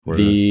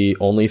The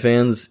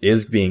OnlyFans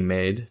is being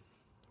made.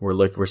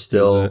 We're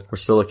still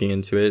looking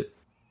into it.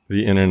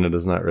 The internet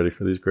is not ready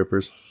for these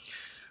grippers.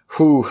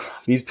 Whew,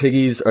 these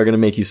piggies are gonna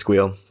make you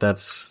squeal.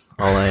 That's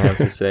all I have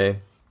to say.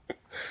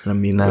 I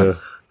mean that.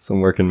 Some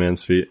working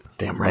man's feet.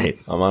 Damn right.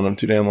 I'm on them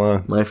too damn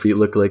long. My feet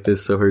look like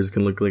this, so hers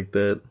can look like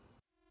that.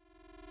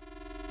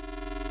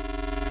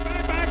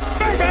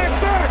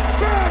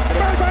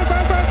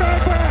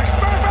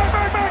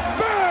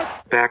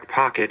 Back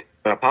Pocket,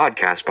 a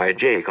podcast by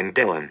Jake and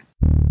Dylan.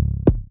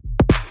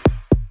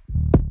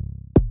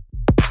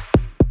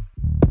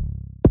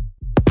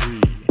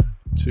 Three,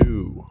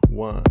 two,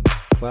 one,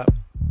 clap.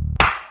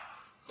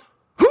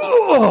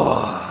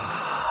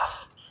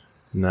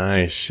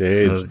 Nice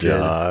shades,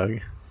 dog.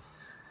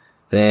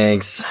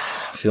 Thanks.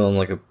 Feeling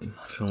like a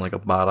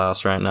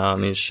badass right now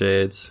in these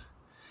shades.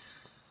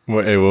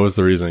 What was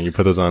the reason you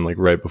put those on like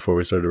right before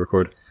we started to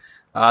record?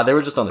 They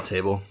were just on the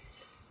table,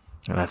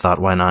 and I thought,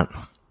 why not?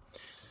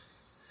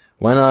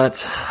 Why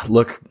not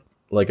look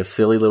like a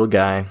silly little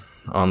guy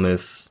on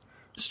this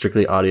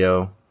strictly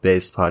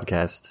audio-based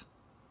podcast?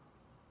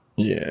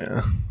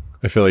 Yeah,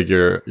 I feel like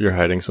you're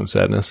hiding some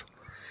sadness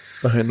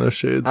behind those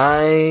shades.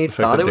 I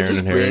thought it would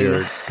just bring.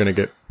 Are gonna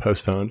get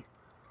postponed.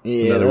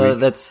 Yeah,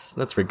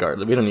 that's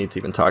regardless. We don't need to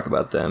even talk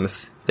about them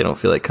if they don't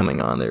feel like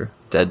coming on. They're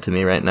dead to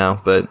me right now.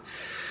 But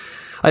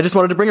I just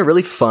wanted to bring a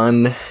really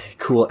fun,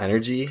 cool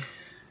energy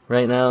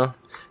right now,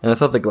 and I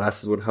thought the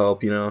glasses would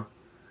help. You know.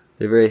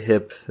 They're very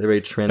hip. They're very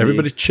trendy.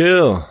 Everybody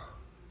chill.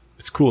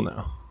 It's cool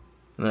now.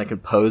 And I can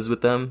pose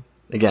with them.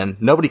 Again,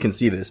 nobody can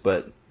see this,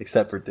 but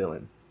except for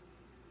Dylan.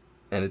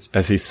 And it's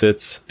as he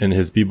sits in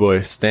his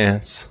b-boy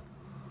stance,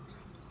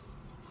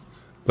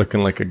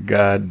 looking like a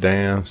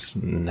goddamn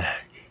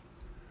snack.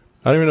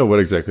 I don't even know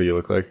what exactly you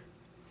look like.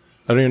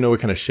 I don't even know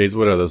what kind of shades.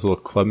 What are those little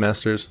club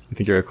masters? You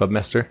think you're a club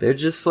master? They're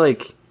just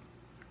like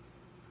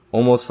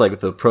almost like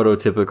the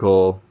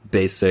prototypical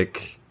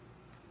basic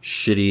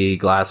shitty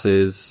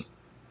glasses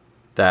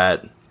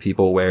that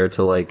people wear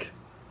to like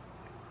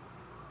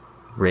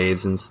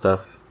raves and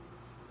stuff.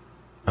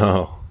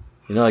 Oh,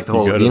 you know, like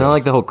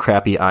the whole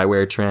crappy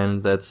eyewear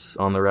trend that's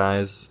on the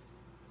rise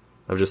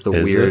of just the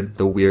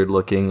weird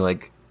looking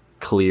like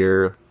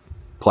clear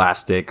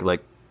plastic,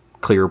 like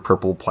clear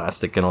purple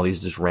plastic, and all these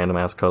just random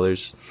ass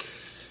colors.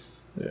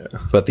 Yeah,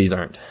 but these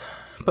aren't.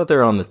 But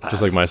they're on the path.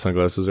 Just like my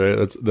sunglasses,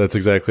 right? That's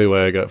exactly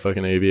why I got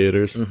fucking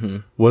aviators. Mm-hmm.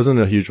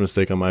 Wasn't a huge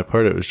mistake on my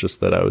part. It was just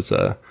that I was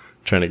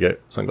trying to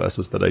get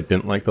sunglasses that I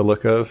didn't like the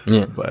look of.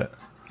 Yeah, but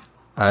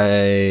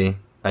I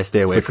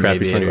stay away from crappy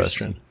aviators. Sunglass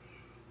trend.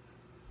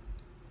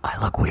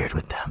 I look weird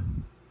with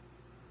them.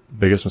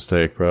 Biggest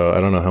mistake, bro.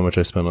 I don't know how much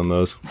I spent on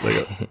those. I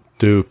got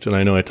duped, and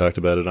I know I talked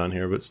about it on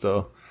here, but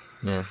still.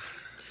 Yeah.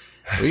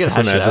 We gotta just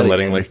imagine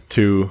letting like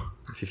two.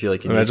 If you feel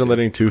like you imagine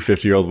letting two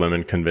 50-year-old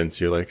women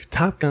convince you like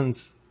Top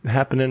Gun's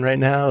happening right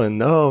now,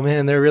 and oh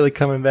man, they're really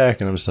coming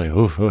back, and I'm just like,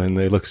 oh, and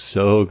they look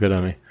so good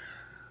on me.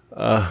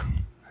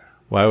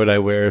 Why would I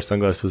wear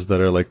sunglasses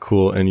that are like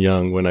cool and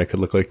young when I could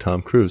look like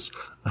Tom Cruise?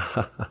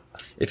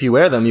 If you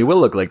wear them, you will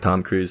look like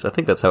Tom Cruise. I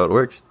think that's how it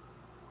works.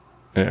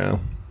 Yeah.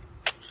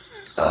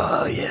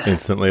 Oh, yeah.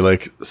 Instantly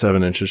like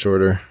 7 inches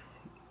shorter.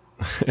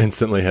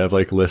 Instantly have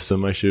like lifts in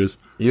my shoes.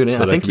 I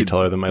think you'd be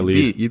taller than my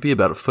lead. You'd be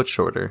about a foot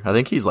shorter. I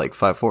think he's like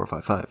 5'4",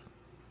 5'5".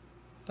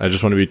 I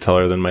just want to be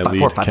taller than my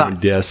lead. 5'4",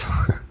 5'5". Yes.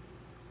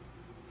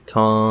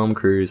 Tom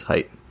Cruise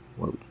height.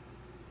 Whoa.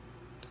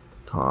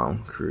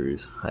 Tom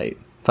Cruise height.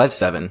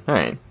 5'7". All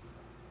right.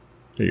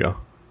 There you go.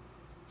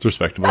 It's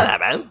respectable. Not that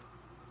bad.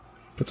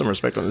 Put some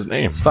respect on his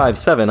name. It's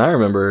 5'7". I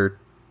remember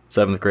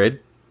 7th grade.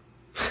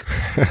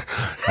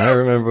 I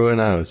remember when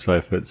I was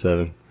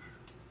 5'7".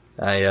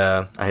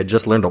 I had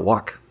just learned to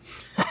walk.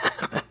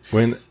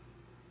 When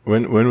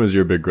was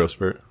your big growth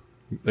spurt?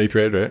 8th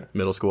grade, right?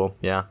 Middle school,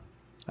 yeah.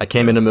 I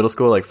came into middle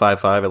school like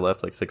 5'5". I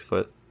left like 6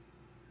 foot.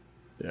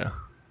 Yeah.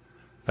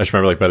 I just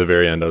remember like by the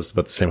very end, I was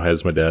about the same height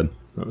as my dad.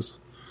 I was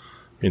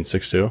being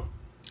 6'2".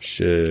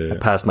 Shit. I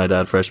passed my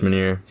dad freshman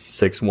year,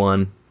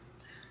 6'1".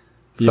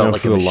 You know,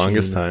 like for the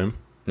longest time,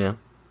 yeah,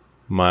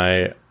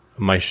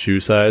 my shoe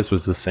size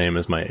was the same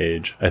as my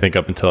age. I think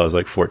up until I was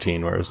like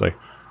 14, where it was like,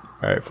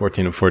 all right,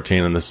 14 and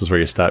 14, and this is where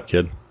you stop,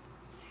 kid.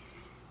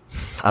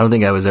 I don't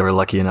think I was ever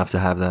lucky enough to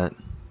have that.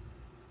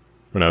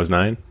 When I was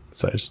 9,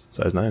 size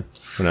 9.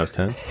 When I was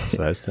 10,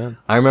 size 10.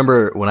 I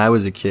remember when I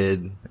was a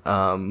kid,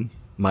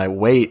 my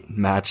weight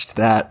matched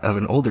that of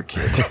an older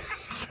kid.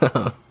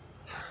 So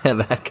I had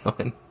that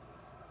going.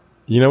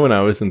 You know, when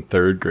I was in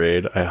 3rd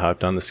grade, I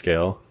hopped on the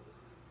scale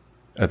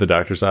at the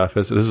doctor's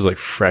office. This was like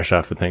fresh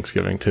off of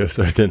Thanksgiving too,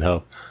 so it didn't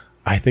help.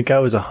 I think I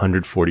was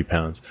 140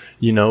 pounds.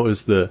 You know, it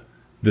was the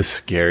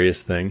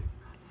scariest thing.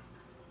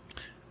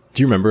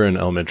 Do you remember in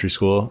elementary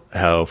school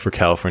how for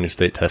California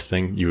state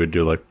testing you would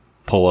do like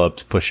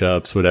pull-ups,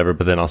 push-ups, whatever,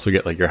 but then also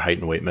get like your height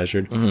and weight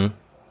measured? Mm-hmm.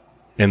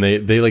 And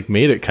they like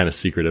made it kind of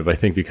secretive, I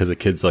think, because of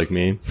kids like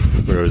me,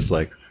 where it was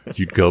like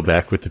you'd go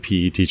back with the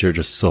PE teacher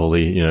just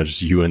solely, you know,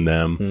 just you and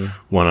them,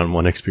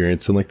 one-on-one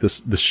experience in like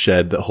this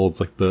shed that holds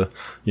like the,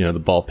 you know, the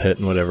ball pit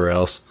and whatever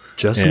else.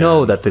 Just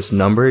know that this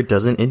number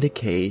doesn't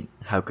indicate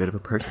how good of a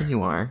person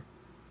you are,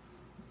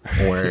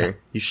 or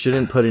you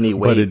shouldn't put any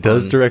weight. But it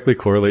does directly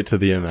correlate to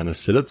the amount of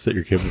sit-ups that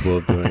you're capable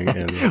of doing,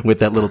 and with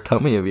that little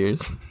tummy of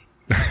yours.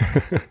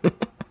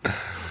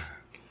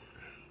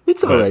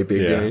 It's all right,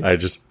 big guy.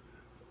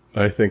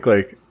 I think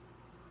like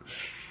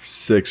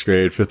 6th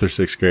grade, 5th or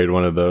 6th grade,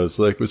 one of those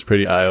like was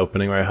pretty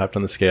eye-opening where I hopped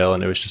on the scale,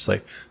 and it was just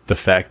like the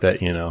fact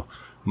that, you know,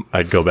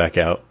 I'd go back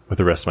out with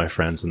the rest of my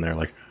friends and they're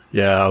like,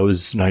 yeah, I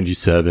was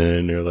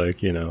 97 or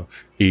like, you know,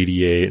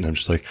 88. And I'm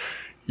just like,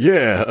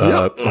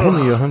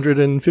 only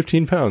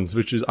 115 pounds,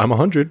 which is, I'm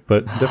 100,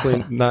 but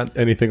definitely not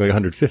anything like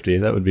 150.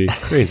 That would be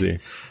crazy.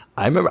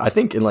 I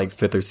think in like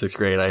 5th or 6th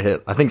grade, I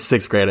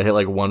hit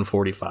like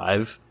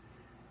 145.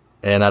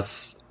 And I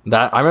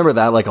remember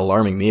that like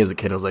alarming me as a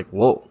kid. I was like,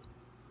 whoa,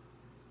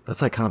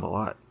 that's like kind of a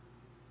lot.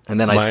 And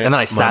then I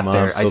sat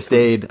there. I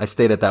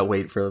stayed at that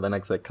weight for the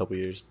next like couple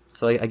years.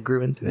 So I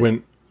grew into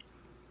it.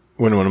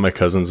 When one of my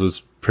cousins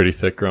was pretty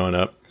thick growing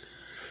up,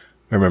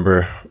 I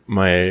remember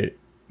my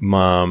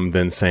mom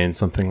then saying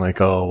something like,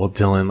 "Oh, well,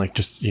 Dylan, like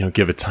just, you know,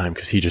 give it time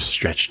because he just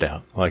stretched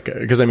out." Like,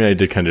 because I mean, I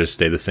did kind of just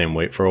stay the same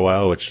weight for a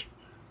while, which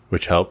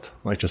helped.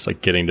 Like just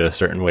like getting to a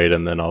certain weight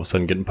and then all of a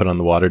sudden getting put on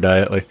the water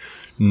diet. Like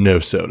no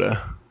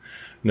soda,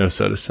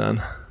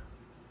 son.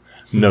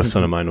 No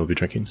son of mine will be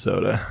drinking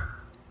soda,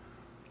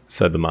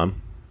 said the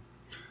mom.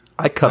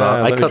 I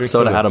cut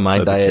soda out of my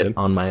diet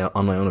on my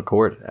own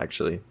accord,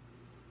 actually,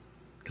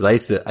 because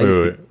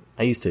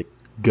I used to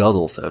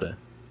guzzle soda.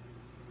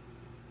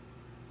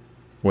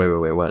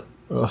 Wait, what?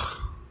 Ugh.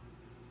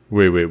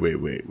 Wait.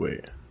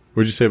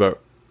 What'd you say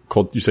about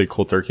cold? You say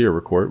cold turkey or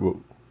record?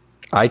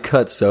 I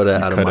cut soda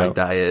out of my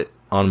diet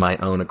on my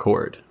own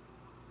accord.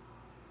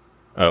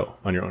 Oh,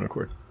 on your own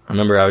accord. I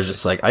remember I was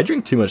just like, I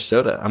drink too much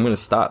soda. I'm going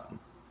to stop.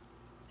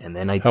 And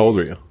then How old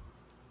were you?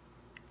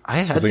 I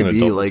had to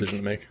be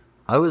like,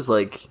 I was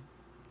like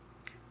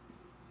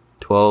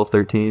 12,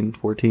 13,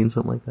 14,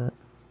 something like that.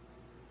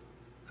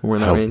 Somewhere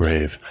in that range. How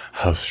brave.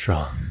 How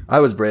strong. I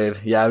was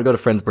brave. Yeah, I would go to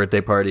friends'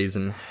 birthday parties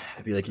and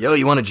I'd be like, yo,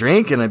 you want a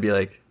drink? And I'd be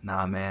like,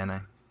 nah,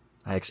 man.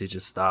 I actually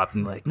just stopped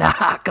and like,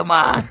 nah, come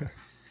on.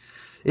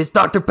 It's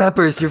Dr.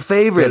 Pepper. It's your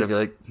favorite. I'd be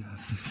like,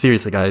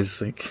 seriously,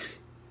 guys, like,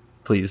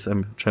 please,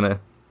 I'm trying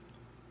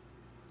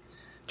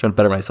to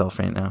better myself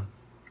right now.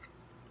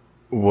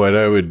 What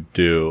I would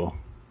do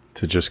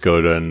to just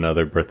go to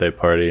another birthday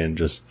party and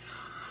just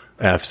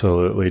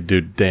absolutely do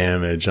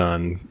damage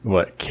on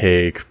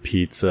cake,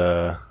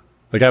 pizza.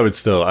 Like I would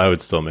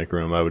still make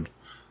room.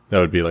 That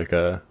would be like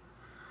a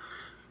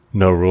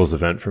no rules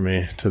event for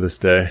me to this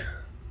day.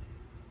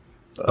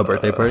 A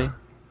birthday party?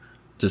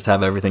 Just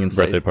have everything in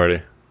sight. Birthday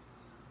party.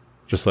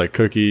 Just like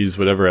cookies,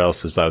 whatever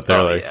else is out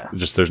there.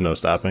 Just there's no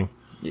stopping.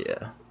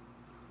 Yeah.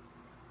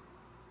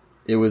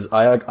 It was,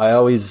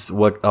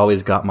 what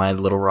always got my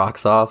little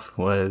rocks off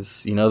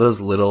was, you know,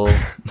 those little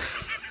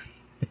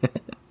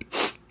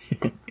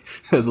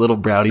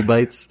brownie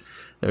bites?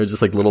 They were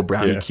just like little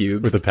brownie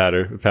cubes. With the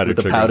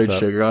powdered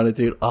sugar on it,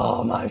 dude.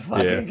 Oh my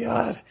fucking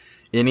God.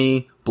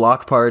 Any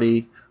block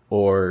party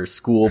or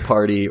school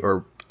party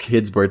or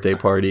kid's birthday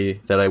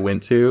party that I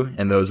went to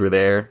and those were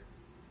there,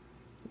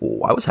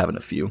 I was having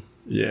a few.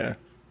 Yeah.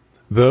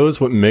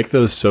 What make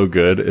those so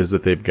good is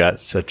that they've got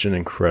such an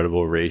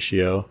incredible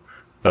ratio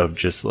of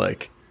just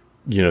like,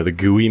 you know, the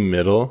gooey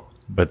middle,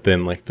 but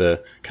then like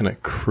the kind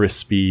of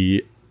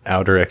crispy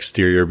outer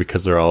exterior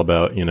because they're all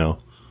about, you know,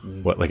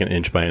 like an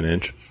inch by an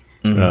inch.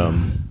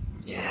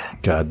 Yeah.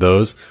 God,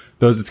 those,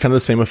 it's kind of the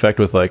same effect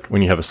with like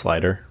when you have a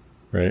slider,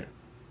 right?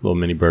 Little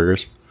mini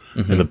burgers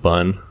and the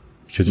bun,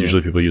 because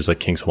usually people use like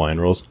King's Hawaiian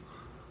rolls.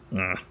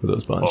 But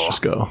those buns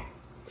just go.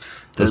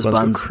 Those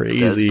buns go crazy.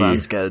 Those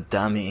buns go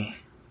dummy.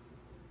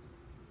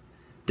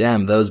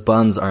 Damn, those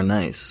buns are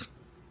nice.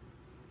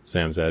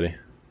 Sam's Daddy.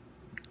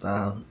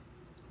 Damn,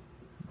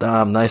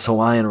 nice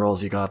Hawaiian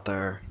rolls you got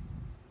there.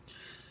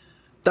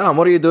 Damn,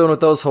 what are you doing with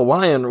those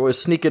We're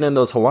sneaking in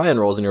those Hawaiian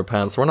rolls in your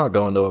pants. We're not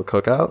going to a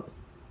cookout.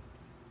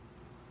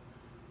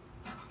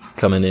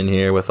 Coming in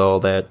here with all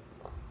that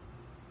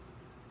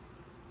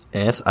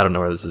ass. I don't know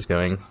where this is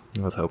going.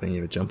 I was hoping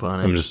you would jump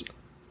on it.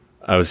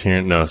 I was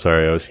hearing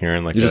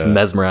like you're just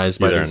mesmerized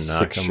by a the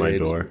knock on my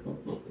door.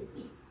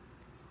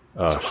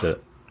 Oh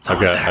shit!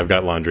 I've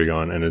got laundry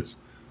going, and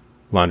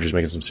laundry's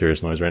making some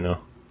serious noise right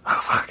now. Oh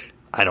fuck!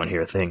 I don't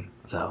hear a thing.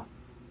 So,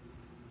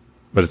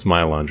 but it's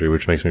my laundry,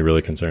 which makes me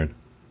really concerned.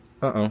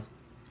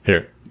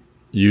 Here,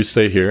 you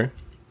stay here.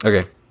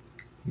 Okay.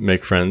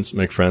 Make friends,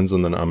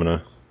 and then I'm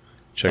gonna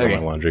check on my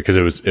laundry because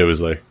it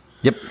was like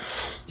yep.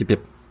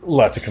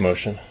 Lots of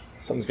commotion.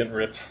 Something's getting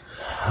ripped.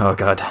 Oh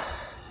god,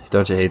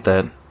 don't you hate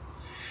that?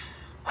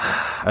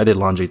 I did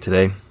laundry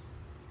today.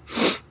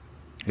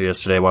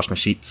 Yesterday, I washed my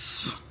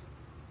sheets.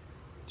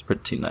 It's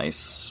pretty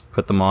nice.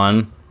 Put them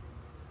on.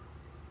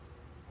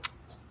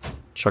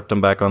 Chucked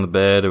them back on the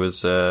bed. It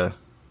was, thank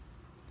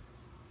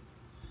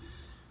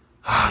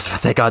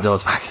God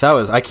Dylan's back.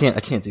 I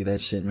can't do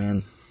that shit,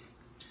 man.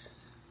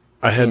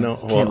 I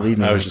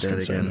was just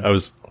concerned.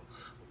 Again.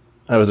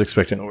 I was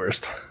expecting the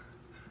worst.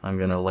 I'm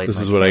gonna light. This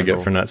is what candle. I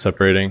get for not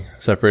separating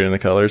the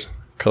colors.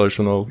 colors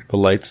from the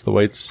lights, the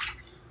whites.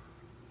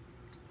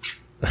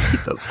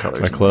 Keep those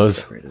colors. My clothes.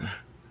 Separated.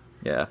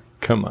 Yeah.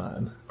 Come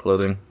on.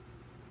 Clothing.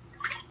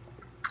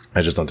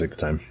 I just don't take the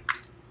time.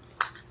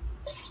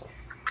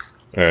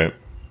 All right.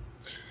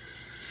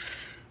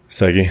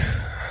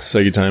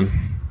 Seggy time.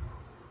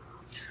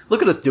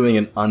 Look at us doing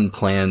an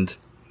unplanned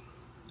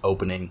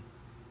opening.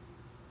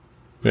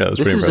 Yeah, that was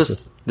pretty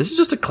impressive. This is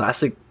just a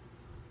classic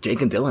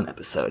Jake and Dylan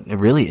episode. It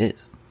really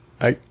is.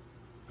 I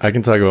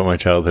can talk about my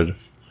childhood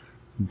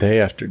day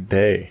after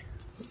day.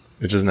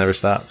 It just never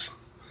stops.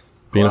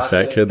 Being a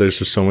fat kid, there's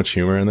just so much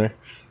humor in there.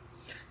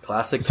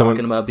 Classic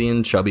talking about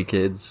being chubby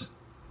kids.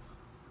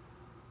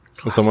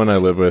 Classic. Someone I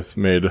live with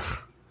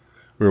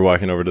we were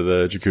walking over to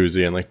the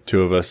jacuzzi, and like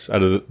two of us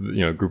out of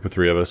the group of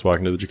three of us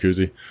walking to the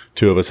jacuzzi,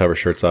 two of us have our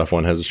shirts off,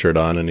 one has a shirt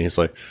on, and he's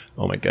like,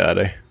 "Oh my god,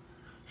 I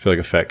feel like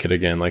a fat kid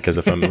again," like as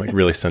if I'm like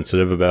really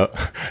sensitive about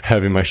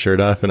having my shirt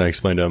off. And I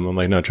explained to him, I'm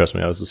like, "No, trust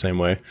me, I was the same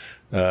way."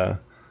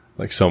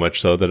 Like so much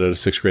so that at a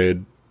 6th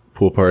grade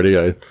pool party,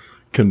 I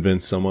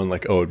convinced someone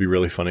like, "Oh, it'd be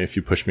really funny if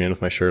you pushed me in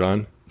with my shirt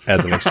on,"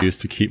 as an excuse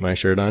to keep my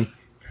shirt on.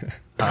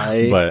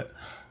 But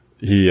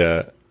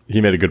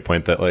he made a good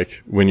point that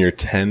like when you're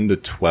 10 to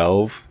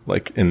 12,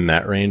 like in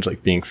that range,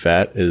 like being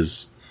fat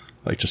is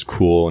like just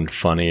cool and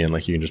funny, and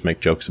like you can just make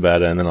jokes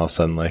about it. And then all of a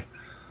sudden, like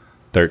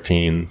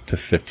 13 to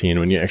 15,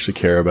 when you actually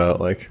care about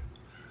like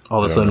all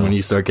of a sudden when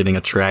you start getting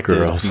attracted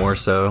girls. More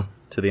so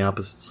to the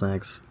opposite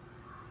sex.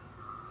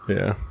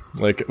 Yeah.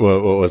 Like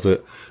what was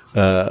it?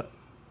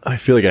 I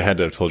feel like I had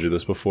to have told you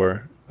this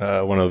before.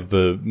 One of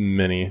the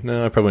many,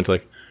 I probably went to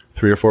like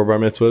 3 or 4 bar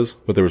mitzvahs,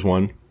 but there was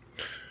one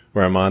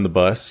where I'm on the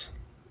bus.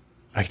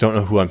 I don't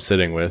know who I'm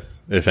sitting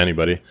with, if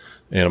anybody.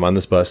 And I'm on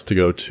this bus to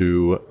go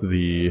to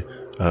the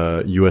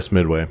U.S.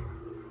 Midway,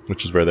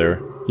 which is where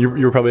you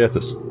were probably at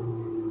this. It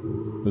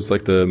was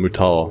like the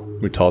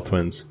Mutal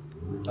twins.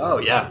 Oh,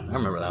 yeah. I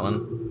remember that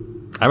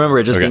one. I remember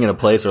it just being in a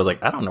place where I was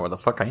like, I don't know where the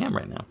fuck I am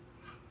right now.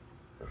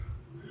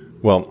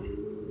 Well,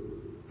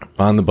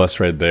 on the bus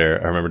right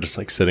there, I remember just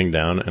like sitting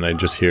down, and I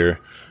just hear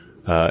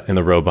in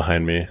the row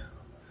behind me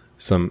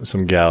some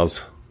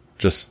gals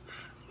just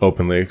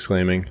openly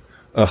exclaiming,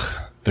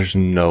 "Ugh, there's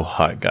no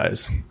hot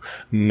guys.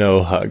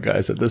 No hot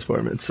guys at this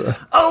bar mitzvah."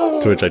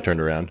 Oh! To which I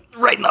turned around.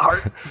 Right in the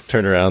heart.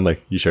 Turned around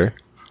like, "You sure?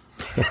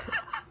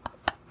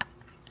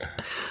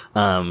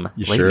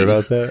 You sure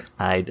about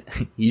that?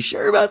 You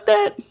sure about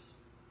that?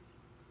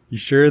 You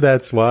sure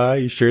that's why?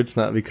 You sure it's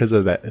not because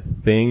of that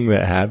thing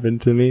that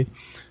happened to me?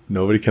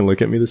 Nobody can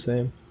look at me the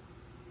same?"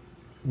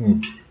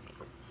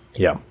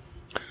 Yeah.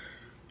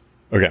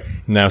 Okay,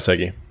 now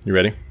Segi, you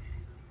ready?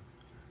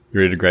 You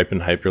ready to gripe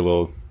and hype your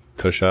little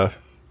tush off?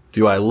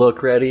 Do I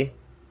look ready?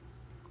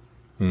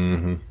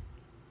 Mm-hmm.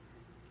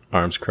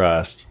 Arms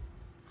crossed.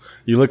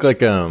 You look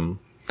like, I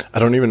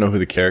don't even know who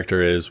the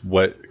character is,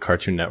 what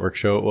Cartoon Network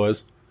show it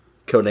was.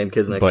 Codename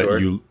Kids Next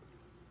Door.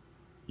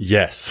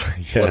 Yes.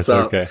 What's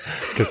up? Okay.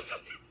 'Cause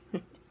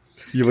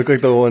you look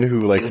like the one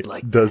who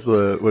does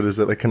the, what is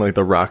it, like kind of like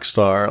the rock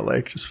star,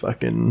 like just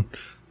fucking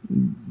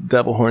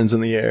devil horns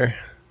in the air.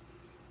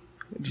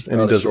 He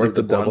does like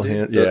the double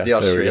hand. Yeah, the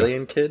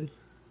Australian kid.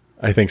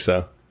 I think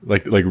so.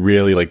 Like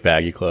really like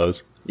baggy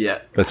clothes. Yeah,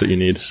 that's what you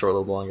need. Short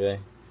little blonde guy.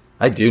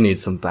 I do need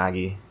some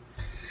baggy.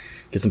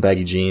 Get some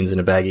baggy jeans and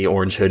a baggy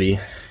orange hoodie.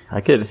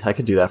 I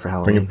could do that for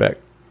Halloween. Bring it back.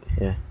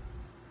 Yeah,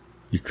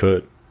 you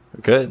could.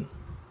 I could.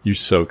 You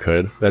so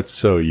could. That's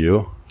so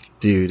you.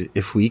 Dude,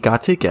 if we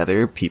got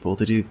together people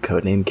to do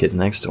Codename Kids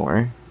Next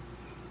Door.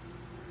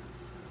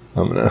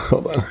 I'm gonna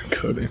hold on.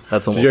 Codename.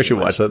 That's almost. Did you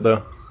actually watch that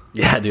though?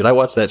 Yeah, dude, I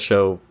watched that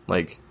show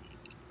like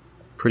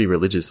pretty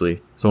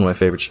religiously. It's one of my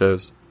favorite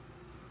shows.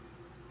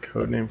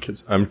 Codename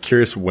Kids. I'm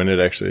curious when it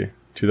actually.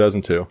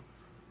 2002.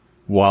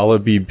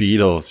 Wallaby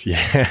Beetles.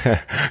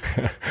 Yeah,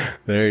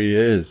 there he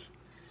is.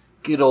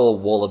 Good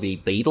old Wallaby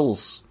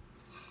Beetles.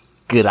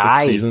 Good 6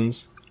 eye.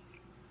 Seasons.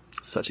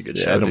 Such a good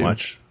Yeah, show. I didn't dude.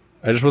 watch.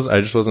 I just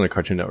wasn't a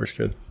Cartoon Network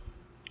kid.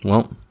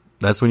 Well,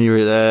 that's when you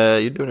were.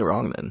 You're doing it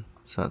wrong then.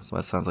 So that's what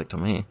it sounds like to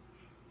me.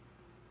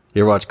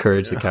 You ever watch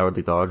Courage the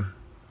Cowardly Dog?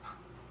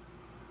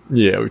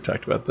 Yeah, we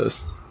talked about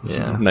this.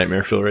 Yeah.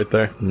 Nightmare Fuel right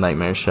there.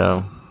 Nightmare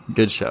show.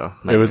 Good show.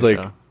 It was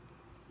Nightmare like,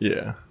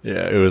 show.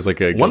 yeah, it was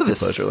like a one of the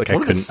pleasure. Like one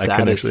I couldn't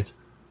saddest actually.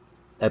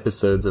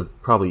 episodes of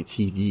probably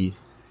TV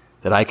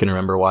that I can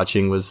remember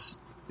watching was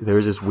there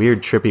was this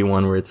weird trippy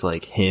one where it's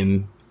like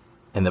him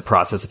and the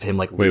process of him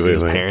like losing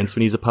his parents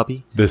when he's a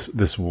puppy.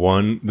 This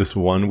one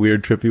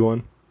weird trippy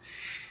one.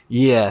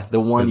 Yeah,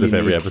 the one. As if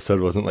every episode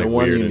wasn't like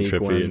weird and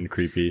trippy one. and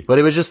creepy. But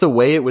it was just the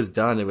way it was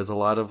done. It was a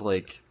lot of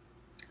like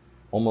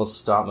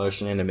almost stop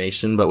motion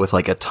animation, but with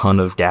like a ton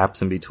of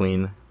gaps in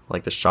between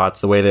like the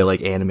shots, the way they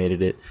like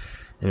animated it.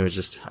 And it was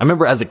just, I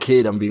remember as a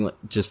kid, I'm being like,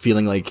 just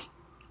feeling like,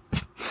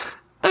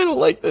 I don't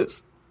like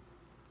this.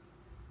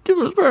 Give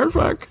him his parents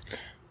back.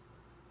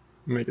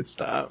 Make it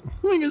stop.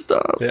 Make it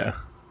stop. Yeah.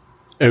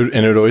 And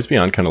it would always be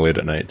on kind of late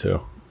at night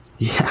too.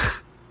 Yeah.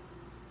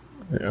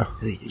 Yeah.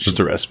 It's just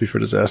a recipe for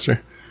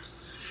disaster.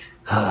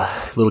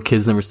 Little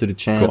kids never stood a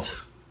chance.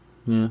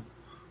 Cool. Yeah.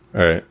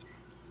 All right.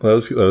 Well,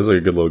 that was like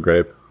a good little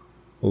gripe.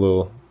 a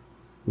little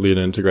lead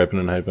into griping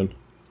and hyping.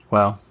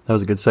 Wow, that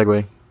was a good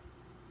segue.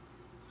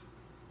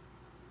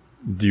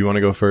 Do you want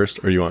to go first,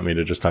 or do you want me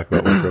to just talk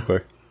about work real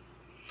quick?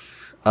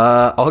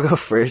 I'll go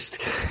first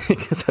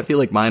because I feel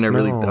like mine are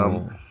really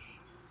dumb.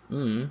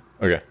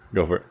 Okay,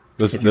 go for it.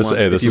 This If you want-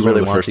 this if you is one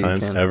really of the want first to, you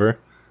times can. ever.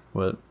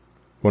 What?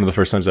 One of the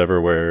first times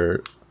ever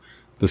where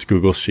this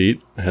Google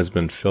Sheet has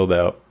been filled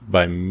out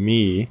by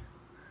me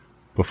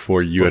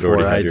before you had Before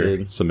already I had your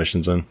did.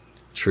 submissions in.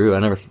 True. I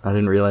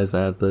didn't realize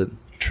that. But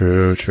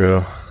True.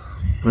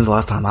 when's the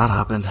last time that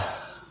happened?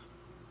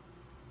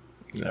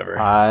 Never.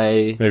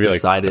 I Maybe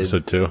decided. like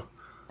episode 2.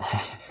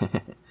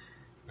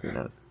 Who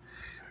knows?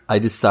 I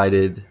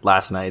decided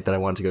last night that I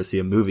wanted to go see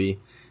a movie,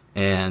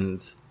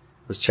 and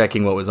was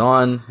checking what was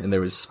on, and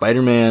there was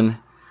Spider-Man,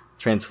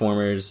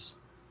 Transformers,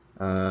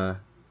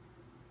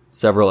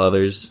 several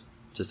others,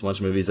 just a bunch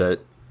of movies that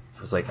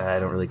I was like, I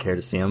don't really care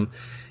to see them.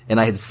 And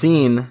I had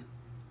seen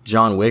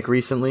John Wick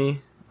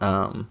recently,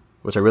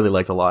 which I really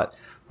liked a lot.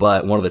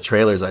 But one of the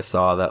trailers I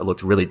saw that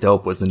looked really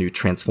dope was the new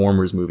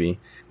Transformers movie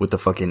with the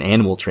fucking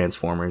animal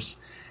Transformers.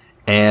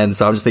 And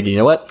so I'm just thinking, you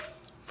know what?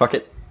 Fuck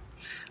it.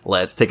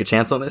 Let's take a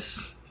chance on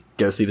this.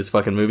 Go see this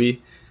fucking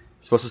movie.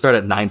 It's supposed to start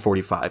at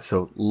 9:45,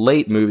 so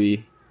late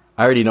movie.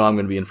 I already know I'm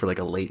going to be in for like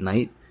a late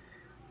night.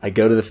 I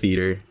go to the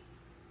theater.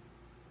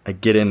 I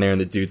get in there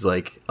and the dude's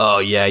like, oh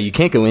yeah, you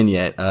can't go in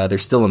yet.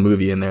 There's still a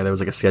movie in there. There was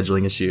like a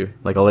scheduling issue.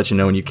 Like, I'll let you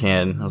know when you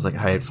can. I was like,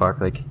 alright,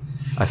 fuck. Like,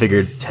 I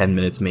figured 10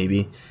 minutes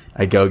maybe.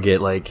 I go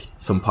get like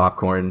some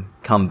popcorn,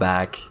 come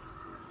back,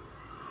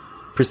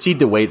 proceed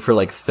to wait for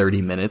like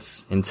 30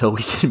 minutes until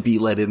we can be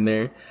let in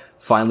there.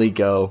 Finally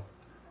go.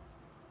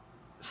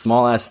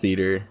 Small ass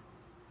theater.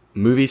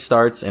 Movie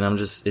starts and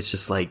it's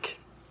just like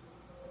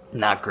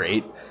not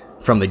great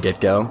from the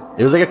get-go.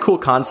 It was like a cool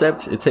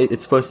concept.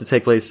 It's supposed to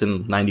take place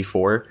in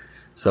 94.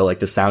 So like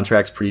the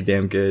soundtrack's pretty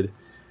damn good.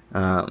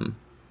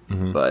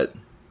 But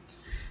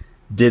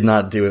did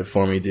not do it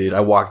for me, dude.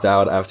 I walked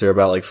out after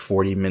about like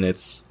 40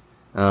 minutes.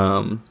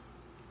 You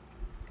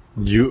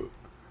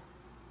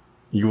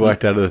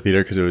walked out of the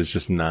theater because it was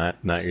just not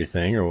your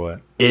thing, or what?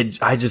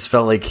 I just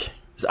felt like,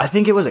 I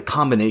think it was a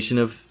combination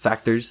of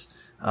factors.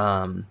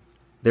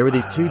 There were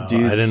these two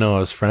dudes. I didn't know I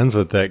was friends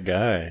with that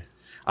guy.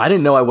 I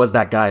didn't know I was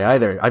that guy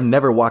either. I've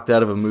never walked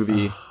out of a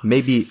movie,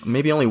 maybe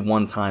only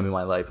one time in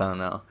my life. I don't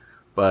know.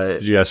 But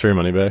Did you ask for your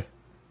money back?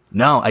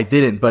 no, I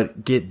didn't.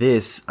 But get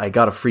this, I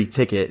got a free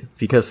ticket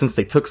because since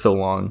they took so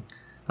long,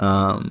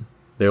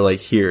 they're like,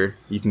 here,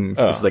 you can,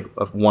 this is like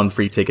one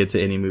free ticket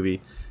to any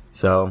movie.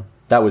 So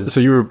that was, So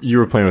you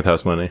were playing with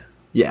house money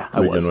yeah, to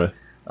I begin was. with.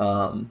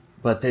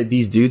 But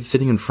these dudes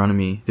sitting in front of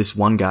me, this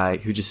one guy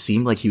who just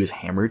seemed like he was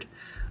hammered.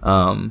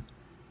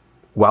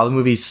 While the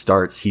movie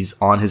starts, he's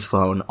on his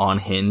phone on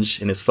Hinge,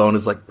 and his phone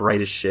is like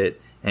bright as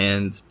shit.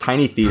 And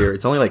tiny theater,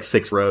 it's only like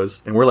 6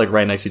 rows, and we're like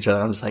right next to each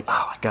other. I'm just like,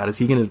 oh my god, is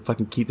he gonna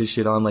fucking keep this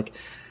shit on? Like,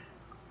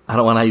 I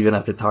don't want to even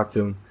have to talk to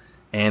him.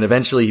 And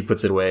eventually he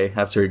puts it away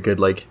after a good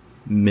like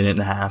minute and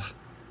a half.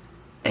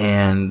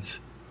 And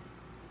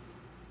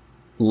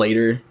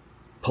later,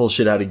 pulls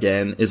shit out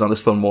again, is on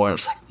his phone more, and I'm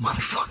just like,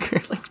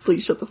 motherfucker, like,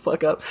 please shut the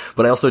fuck up.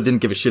 But I also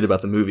didn't give a shit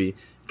about the movie,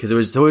 because it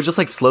was just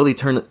like slowly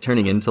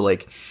turning into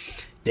like,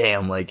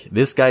 damn, like,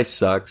 this guy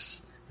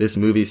sucks, this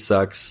movie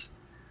sucks,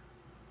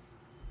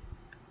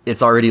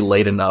 it's already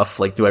late enough,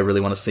 like, do I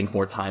really want to sink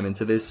more time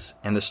into this?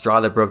 And the straw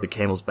that broke the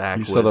camel's back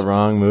You was, saw the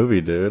wrong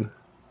movie, dude.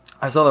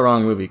 I saw the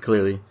wrong movie,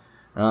 clearly.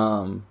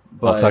 But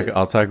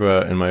I'll talk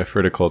about, in my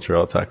friticulture,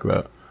 I'll talk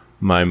about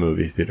my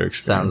movie theater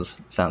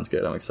experience. sounds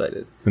good, I'm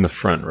excited. In the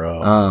front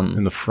row.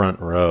 In the front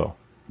row.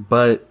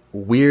 But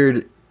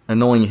weird,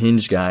 annoying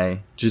Hinge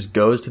guy just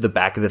goes to the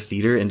back of the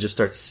theater and just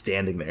starts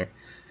standing there,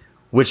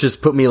 which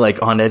just put me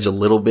like on edge a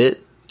little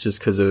bit, just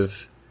because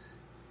of,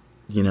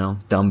 you know,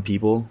 dumb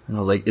people. And I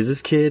was like, is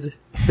this kid?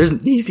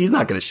 He's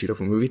not gonna shoot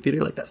up a movie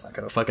theater. Like, that's not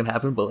gonna fucking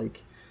happen. But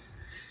like,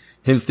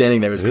 him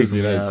standing there was It is the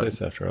creeping me United out.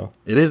 States, after all.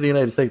 It is the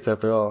United States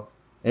after all,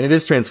 and it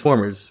is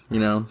Transformers.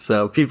 You know,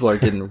 so people are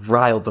getting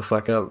riled the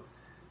fuck up.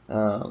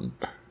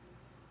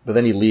 But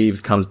then he leaves,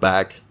 comes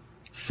back,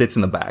 sits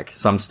in the back.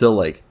 So I'm still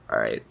like, all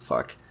right,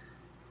 fuck.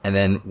 And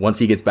then once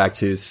he gets back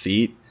to his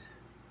seat,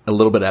 a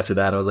little bit after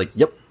that, I was like,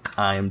 yep,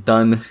 I am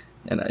done.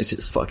 And I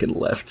just fucking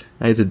left.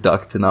 I had to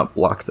duck to not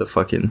block the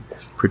fucking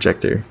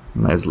projector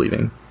when I was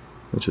leaving,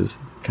 which was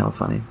kind of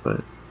funny.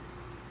 But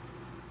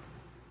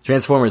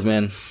Transformers,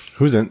 man.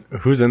 Who's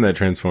in that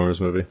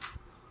Transformers movie?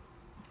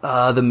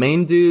 The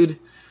main dude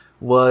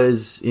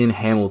was in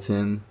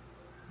Hamilton.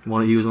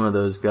 He was one of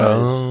those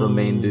guys, the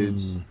main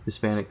dudes,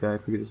 Hispanic guy. I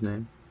forget his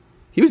name.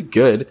 He was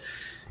good.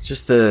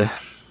 Just I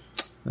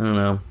don't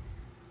know.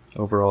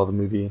 Overall, the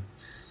movie,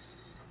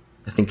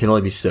 I think, can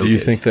only be so. Do you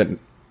good. think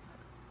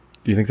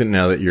that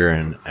now that you're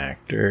an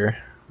actor,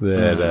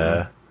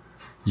 that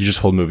you just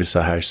hold movies to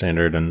a high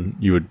standard, and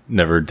you would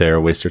never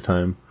dare waste your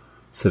time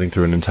sitting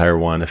through an entire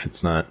one if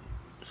it's not,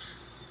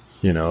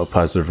 you know, a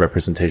positive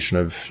representation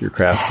of your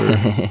craft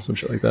or some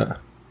shit like that?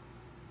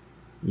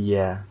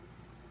 Yeah,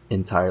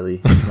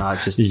 entirely.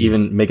 Not just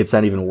even make it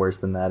sound even worse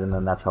than that, and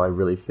then that's how I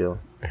really feel.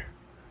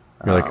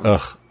 You're like,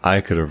 ugh,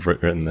 I could have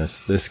written this.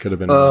 This could have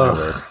been my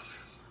work.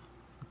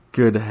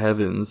 Good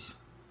heavens.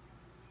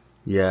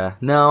 Yeah.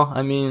 No,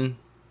 I mean,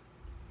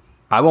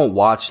 I won't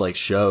watch like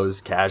shows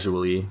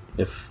casually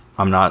if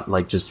I'm not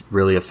like just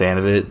really a fan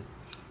of it.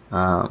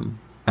 I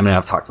mean,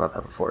 I've talked about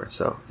that before,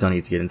 so don't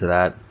need to get into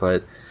that.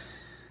 But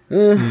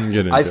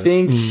I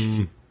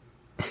think,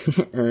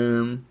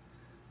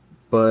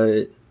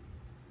 but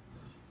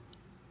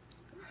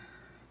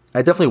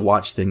I definitely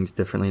watch things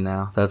differently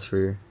now. That's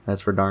for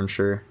darn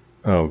sure.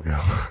 Oh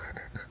god,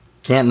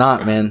 can't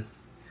not, man.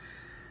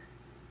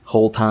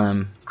 Whole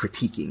time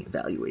critiquing,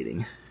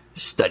 evaluating,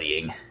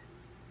 studying.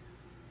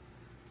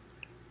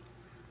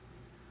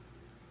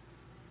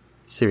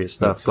 Serious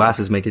stuff.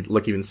 Glasses make it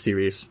look even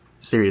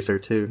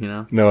seriouser too, you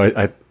know?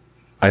 No,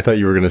 I thought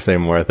you were going to say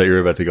more. I thought you were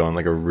about to go on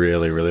like a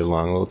really, really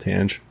long little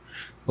tangent.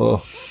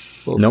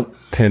 Nope.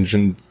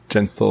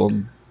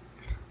 Tangential.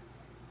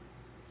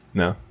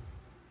 No.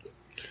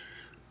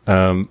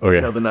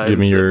 Okay. Give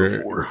me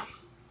your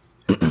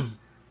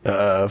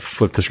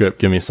flip the script.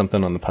 Give me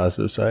something on the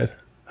positive side.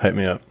 Hype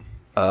me up.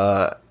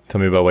 Tell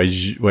me about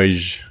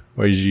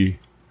YG.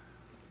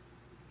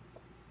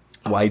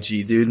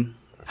 YG, dude.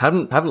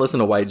 Haven't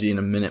listened to YG in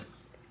a minute,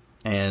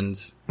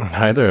 and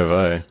neither have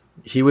I.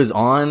 He was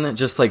on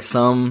just like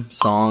some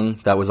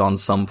song that was on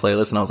some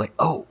playlist, and I was like,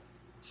 "Oh,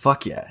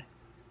 fuck yeah!"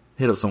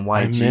 Hit up some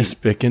YG. I miss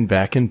Bickin'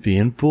 Back and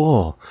being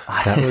bull.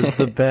 That was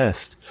the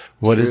best.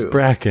 What is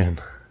Bracken?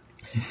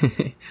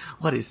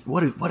 What does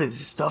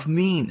this stuff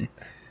mean?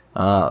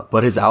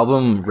 But his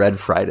album Red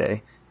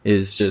Friday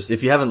is just,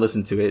 if you haven't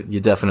listened to it, you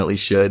definitely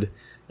should.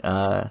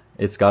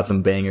 It's got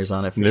some bangers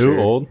on it for sure.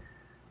 Old?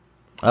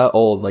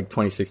 Old, like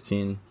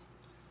 2016.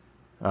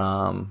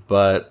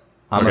 But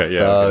I'm a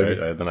thug.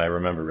 Okay. Then I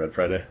remember Red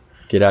Friday.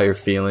 Get Out Your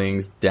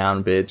Feelings,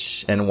 Down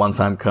Bitch, and One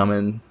Time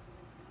Coming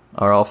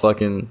are all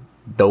fucking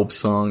dope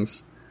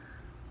songs.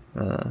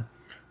 So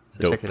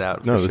dope. Check it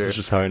out. No, this is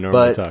just how I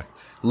normally talk.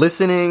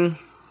 Listening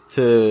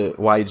to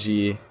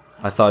YG,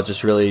 I thought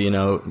just really,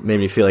 made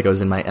me feel like I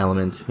was in my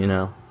element,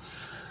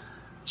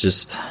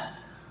 just,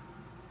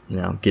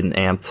 getting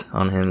amped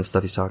on him and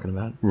stuff he's talking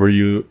about. Were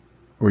you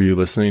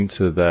listening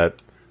to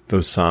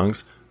those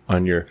songs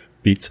on your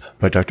Beats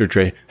by Dr.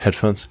 Dre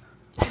headphones?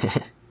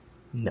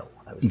 No,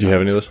 I was. Do you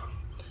have any of those?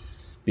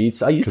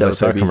 Beats? I used to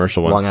have a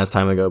commercial once. Long ass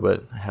time ago,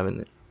 but I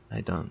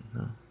don't.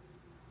 No.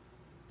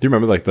 Do you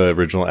remember like the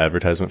original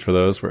advertisement for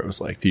those, where it was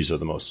like, these are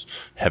the most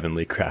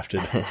heavenly crafted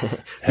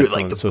headphones,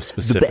 like so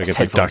specific? It's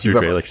like Dr.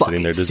 Dre like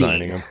sitting there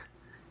designing them.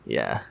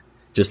 Yeah,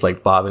 just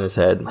like bobbing his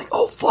head, like,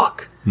 oh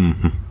fuck,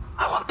 mm-hmm.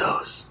 I want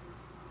those.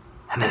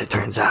 And then it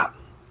turns out,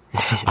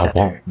 I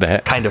want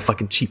that. Kind of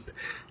fucking cheap.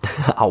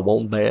 I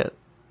want that.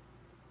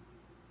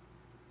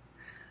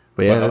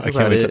 But yeah, that's I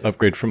can't wait to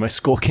upgrade from my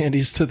skull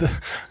candies to the.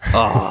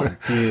 Oh,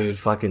 dude,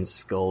 fucking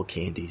skull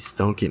candies!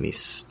 Don't get me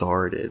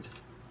started.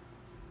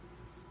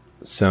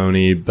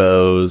 Sony,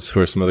 Bose,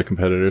 who are some other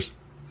competitors?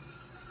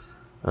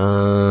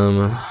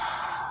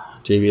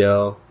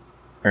 JBL.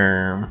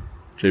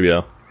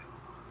 JBL.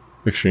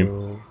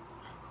 Extreme.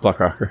 Block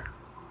Rocker.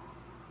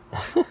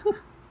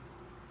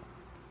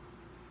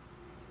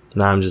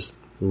 Now I'm just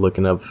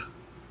looking up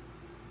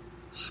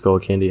skull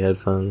candy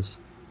headphones.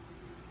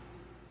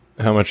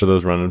 How much are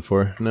those running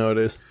for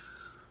nowadays?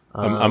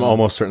 I'm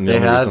almost certain the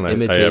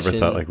only reason I ever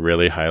thought like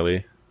really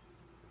highly.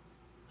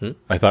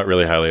 I thought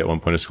really highly at one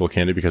point of Skull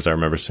Candy because I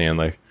remember seeing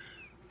like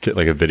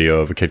a video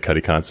of a Kid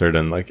Cudi concert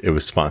and like it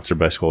was sponsored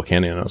by Skull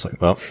Candy, and I was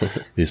like, well,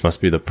 these must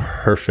be the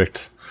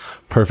perfect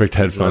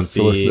headphones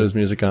to listen to this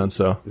music on.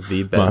 So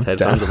the best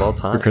headphones of all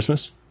time for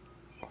Christmas.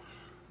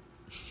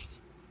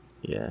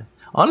 Yeah,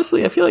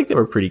 honestly, I feel like they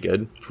were pretty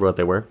good for what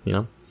they were.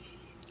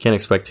 Can't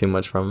expect too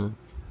much from them,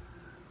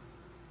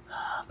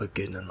 but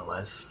good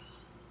nonetheless.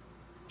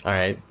 All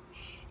right,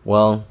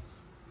 well.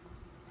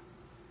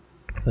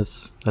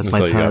 That's my all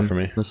time. You got for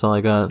me. That's all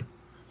I got.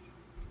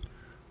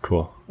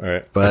 Cool. All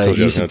right. But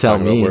you should tell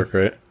me about work,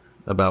 right?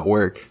 About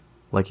work,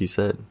 like you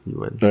said you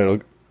would. All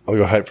right, I'll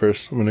go hype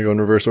first. I'm going to go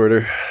in reverse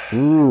order.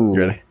 Ooh.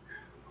 You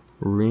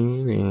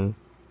ready?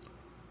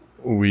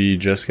 We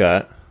just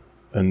got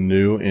a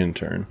new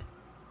intern.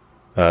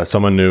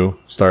 Someone new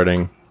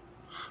starting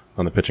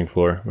on the pitching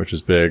floor, which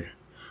is big.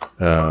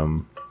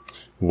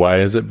 Why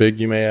is it big,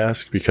 you may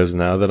ask? Because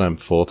now that I'm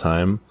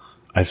full-time,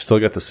 I've still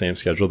got the same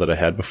schedule that I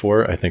had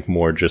before. I think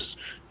more just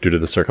due to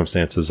the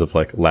circumstances of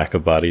like lack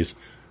of bodies,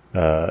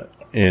 lack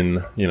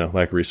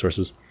of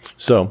resources.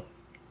 So,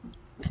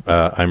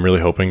 I'm really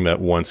hoping that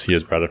once he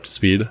is brought up to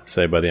speed,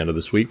 say by the end of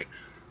this week,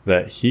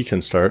 that he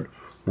can start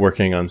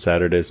working on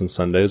Saturdays and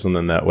Sundays. And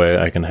then that way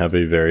I can have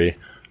a very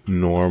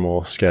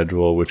normal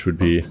schedule, which would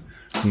be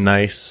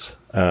nice.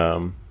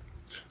 So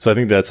I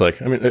think that's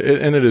like, and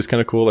it is kind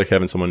of cool, like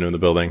having someone new in the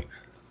building.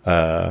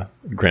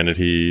 Granted,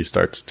 he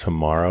starts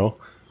tomorrow,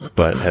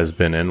 but has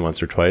been in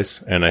once or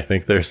twice. And I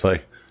think there's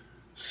like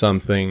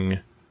something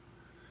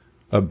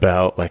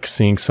about like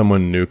seeing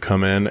someone new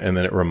come in and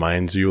then it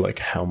reminds you like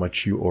how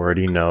much you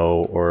already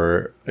know,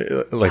 or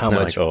like how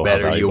much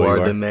better you are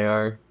than they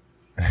are.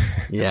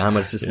 Yeah, how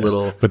much this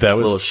little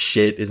little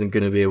shit isn't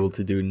going to be able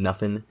to do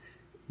nothing.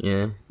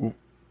 Yeah.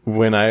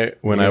 When I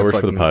worked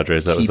for the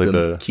Padres, that was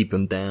like keep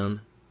him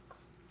down,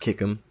 kick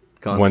him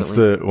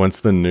constantly. Once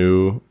the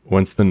new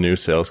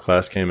sales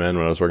class came in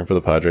when I was working for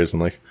the Padres,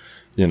 and like,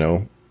 you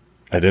know,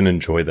 I didn't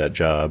enjoy that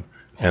job.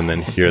 And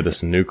then here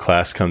this new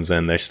class comes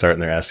in, they start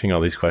and they're asking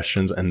all these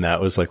questions, and that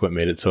was like what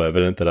made it so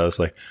evident that I was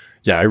like,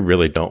 yeah, I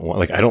really don't want,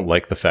 like, I don't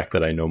like the fact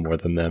that I know more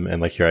than them,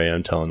 and like here I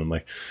am telling them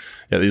like,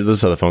 yeah, this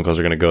is how the phone calls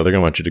are going to go. They're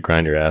going to want you to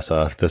grind your ass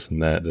off, this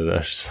and that. And I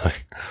was just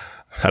like,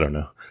 I don't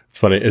know.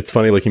 It's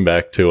funny looking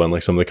back too on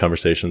like some of the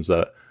conversations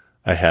that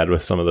I had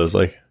with some of those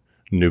like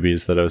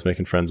newbies that I was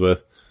making friends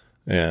with,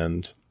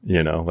 and,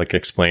 you know, like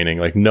explaining,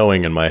 like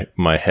knowing in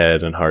my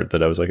head and heart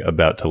that I was like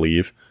about to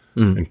leave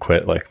and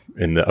quit like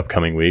in the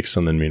upcoming weeks.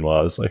 And then meanwhile,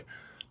 I was like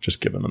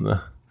just giving them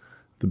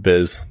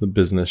the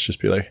business, just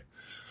be like,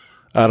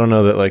 I don't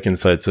know that like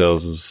inside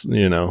sales is,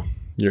 you know,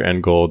 your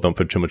end goal. Don't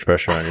put too much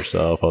pressure on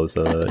yourself. All this,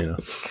 you know,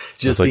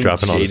 just like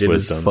dropping all this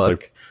wisdom.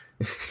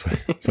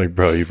 It's like,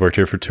 bro, you've worked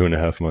here for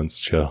 2.5 months.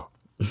 Chill.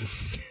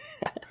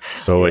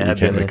 So what? You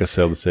can't make a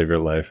sale to save your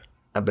life.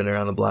 I've been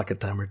around the block a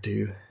time or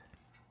two.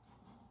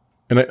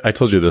 And I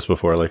told you this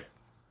before, like,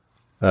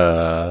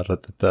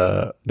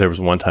 there was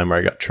one time where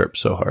I got tripped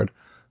so hard.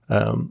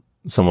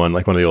 Someone,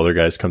 like one of the older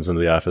guys comes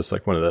into the office,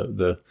 like one of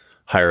the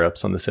higher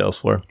ups on the sales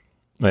floor,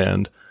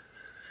 and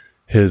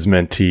his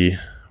mentee,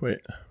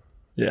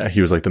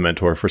 he was like the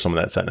mentor for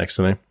someone that sat next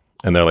to me,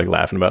 and they're like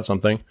laughing about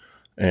something.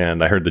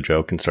 And I heard the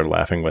joke and started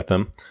laughing with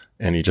him.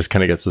 And he just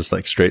kind of gets this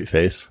like straight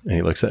face, and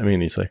he looks at me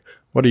and he's like,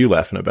 "What are you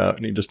laughing about?"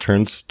 And he just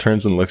turns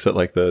and looks at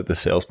like the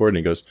sales board, and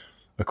he goes,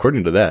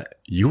 "According to that,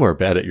 you are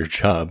bad at your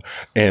job."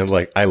 And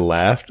like, I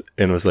laughed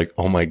and was like,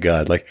 oh my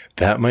God, like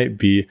that might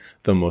be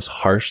the most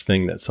harsh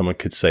thing that someone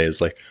could say,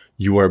 is like,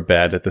 you are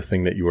bad at the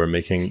thing that you are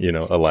making, you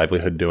know, a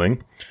livelihood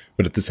doing.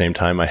 But at the same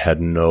time, I had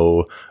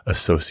no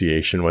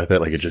association with it.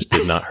 Like, it just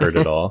did not hurt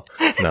at all.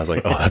 And I was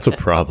like, oh, that's a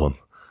problem.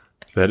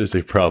 That is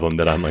a problem,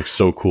 that I'm like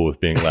so cool with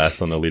being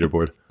last on the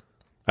leaderboard.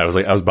 I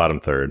was bottom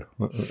third,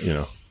 you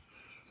know.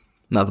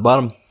 Not the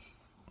bottom.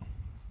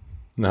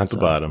 Not the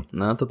bottom.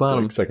 Not the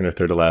bottom. Like second or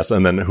third to last.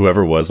 And then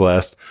whoever was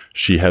last,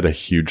 she had a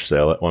huge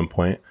sale at one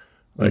point.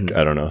 Like,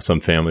 I don't know, some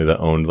family that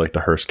owned like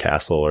the Hearst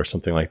Castle or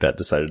something like that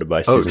decided to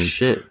buy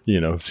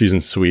season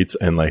suites,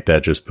 and like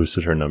that just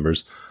boosted her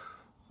numbers.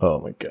 Oh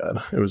my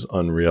God. It was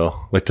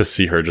unreal. Like, to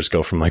see her just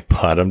go from like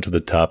bottom to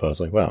the top, I was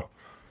like, wow,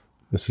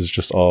 this is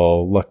just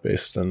all luck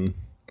based. And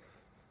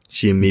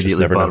she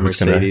immediately bought a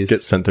Mercedes.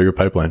 Get sent through your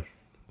pipeline.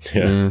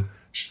 Yeah.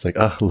 She's like,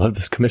 oh, I love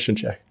this commission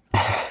check.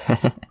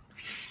 3/5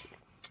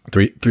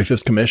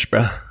 commish,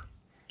 bro.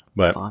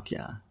 But fuck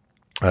yeah.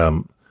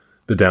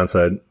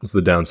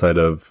 The downside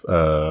of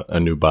a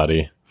new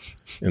body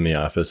in the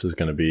office is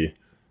going to be,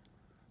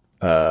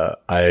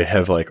 I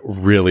have like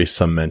really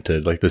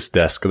cemented like this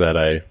desk that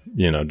I,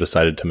 you know,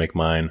 decided to make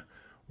mine.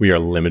 We are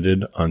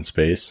limited on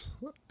space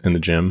in the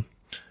gym.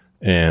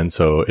 And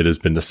so it has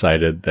been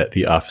decided that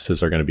the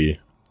offices are going to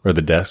be, or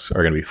the desks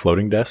are going to be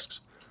floating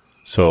desks.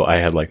 So I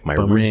had like my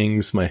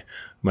rings, my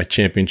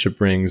championship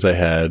rings. I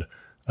had,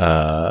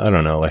 I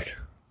don't know, like,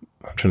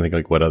 I'm trying to think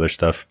like what other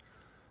stuff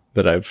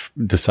that I've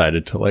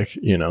decided to like,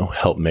 you know,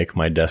 help make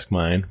my desk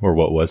mine, or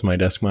what was my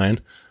desk mine.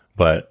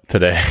 But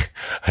today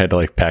I had to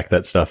like pack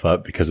that stuff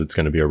up because it's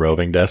going to be a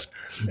roving desk.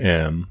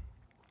 And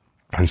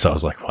so I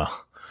was like, wow,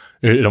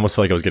 it almost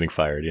felt like I was getting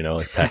fired, you know,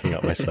 like packing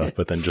up my stuff,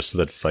 but then just so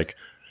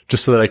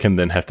that I can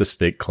then have to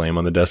stake claim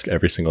on the desk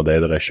every single day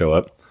that I show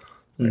up.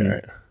 All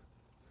right.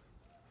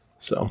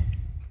 So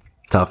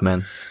tough,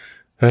 man.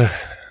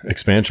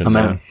 Expansion.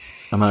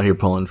 I'm out here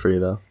pulling for you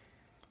though.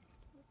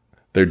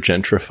 They're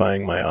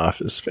gentrifying my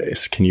office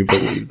space. Can you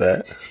believe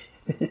that?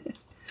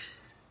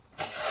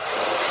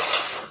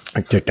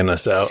 They're kicking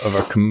us out of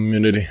our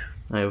community.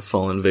 I have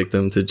fallen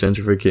victim to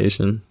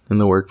gentrification in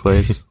the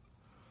workplace.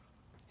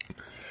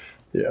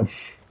 Yeah.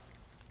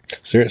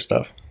 Serious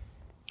stuff.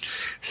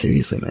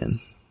 Seriously, man.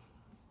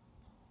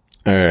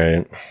 All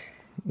right.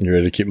 You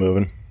ready to keep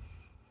moving?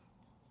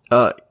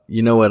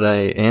 You know what I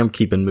am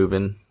keeping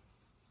moving?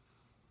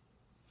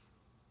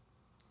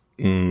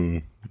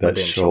 That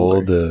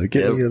shoulder.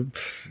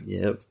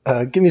 Yep.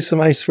 Give me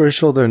some ice for a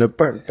shoulder and a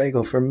burnt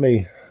bagel for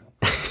me.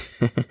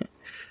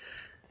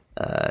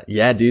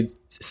 Yeah, dude.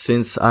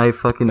 Since I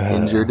fucking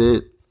injured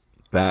it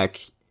back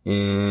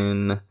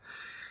in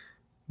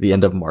the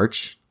end of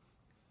March,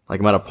 like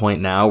I'm at a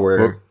point now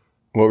where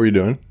what were you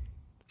doing?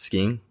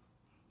 Skiing,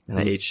 and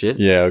I ate shit.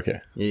 Yeah.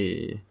 Okay.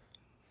 Yeah.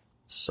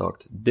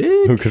 Sucked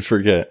dick. Who could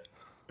forget?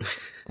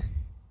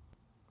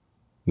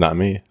 Not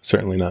me.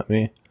 Certainly not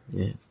me.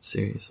 Yeah,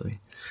 seriously.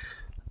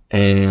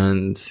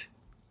 And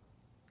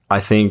I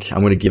think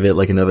I'm going to give it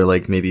like another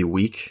like maybe a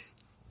week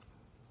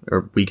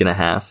or week and a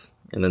half,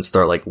 and then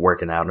start like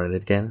working out on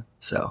it again.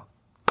 So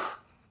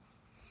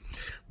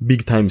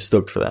big time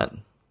stoked for that.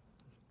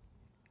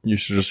 You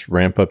should just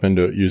ramp up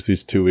into it. Use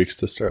these 2 weeks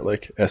to start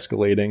like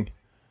escalating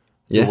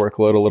your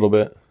workload a little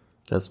bit.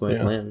 That's my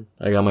plan.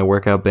 I got my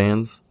workout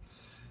bands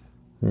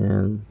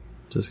and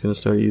just going to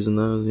start using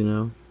those, you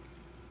know.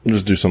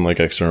 Just do some like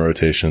external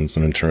rotations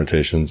and internal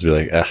rotations. Be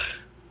like,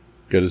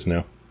 good as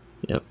new.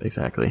 Yep,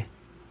 exactly.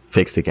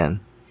 Fixed again.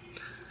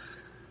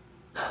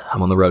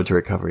 I'm on the road to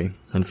recovery,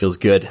 and it feels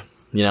good.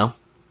 You know,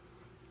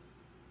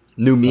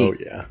 new me. Oh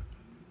yeah.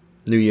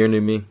 New year,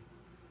 new me.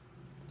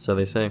 So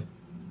they say.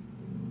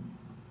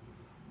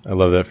 I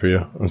love that for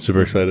you. I'm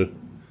super excited.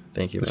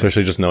 Thank you, man.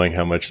 Especially just knowing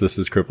how much this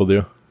has crippled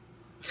you.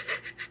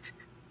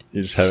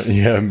 You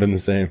haven't been the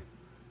same.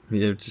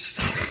 Yeah,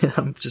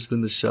 I've just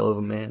been the shell of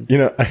a man. You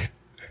know,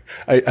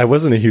 I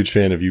wasn't a huge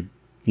fan of you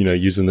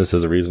using this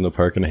as a reason to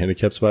park in a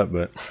handicap spot,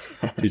 but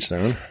teach their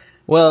own.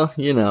 Well,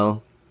 you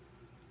know,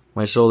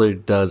 my shoulder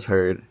does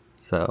hurt,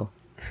 so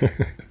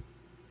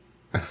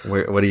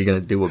what are you gonna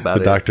do about it?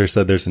 The doctor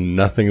said there's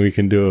nothing we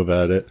can do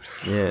about it.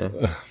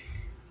 Yeah.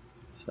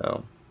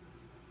 So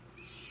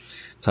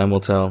time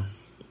will tell.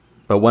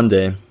 But one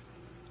day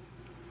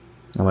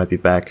I might be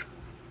back.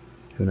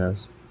 Who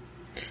knows?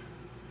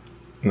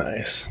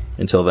 Nice.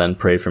 Until then,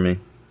 pray for me.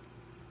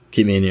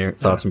 Keep me in your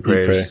thoughts and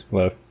prayers. Pray,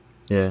 love.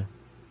 Yeah.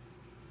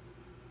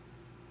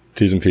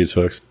 T's and P's,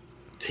 folks.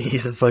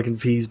 T's and fucking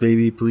P's,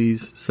 baby.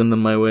 Please send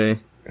them my way.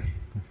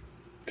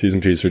 T's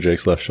and P's for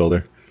Jake's left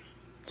shoulder.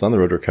 It's on the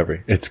road to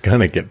recovery. It's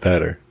gonna get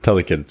better. Tell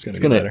the kid it's gonna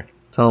get better.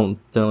 Tell him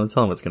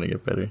it's gonna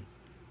get better.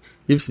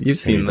 You've seen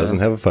that. He doesn't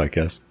have a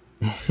podcast.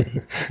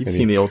 You've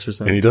seen the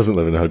ultrasound. And he doesn't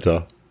live in a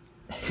hotel.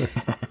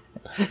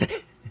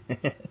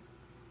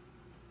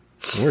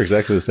 We're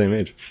exactly the same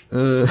age.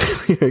 We're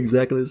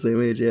exactly the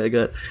same age. Yeah, I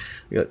got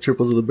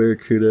triples of the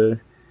Barracuda.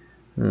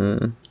 I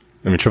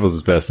mean, triples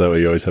is best. That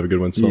way you always have a good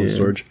one still in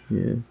storage.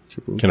 Yeah,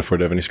 triples. Can't afford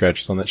to have any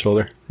scratches on that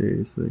shoulder.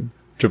 Seriously.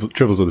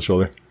 Triples of the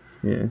shoulder.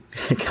 Yeah,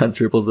 I got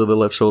triples of the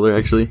left shoulder,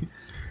 actually.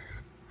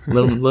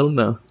 let them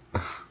know.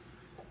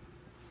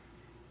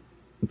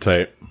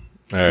 Tight.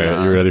 All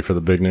right, you ready for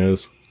the big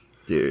news?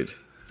 Dude.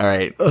 All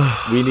right.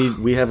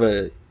 we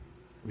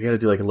gotta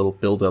do like a little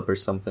build up or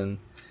something.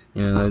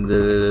 You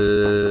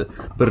know,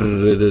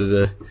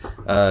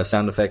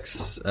 sound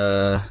effects,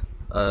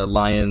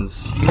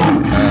 lions,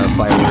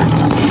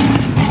 fireworks,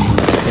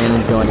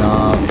 cannons going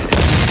off,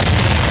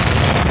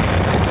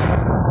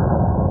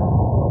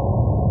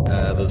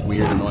 those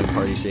weird annoying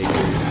party shakers.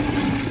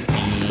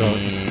 Don't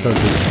do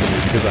this to me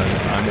because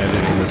I'm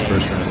editing this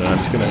first round.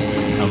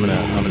 I'm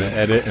gonna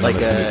edit and I'm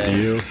gonna send it to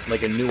you.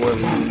 Like a New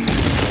Orleans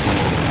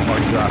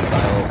Mardi Gras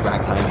style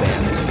ragtime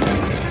band.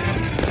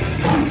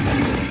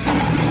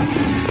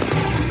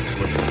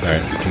 All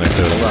right, can I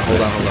do it?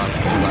 Hold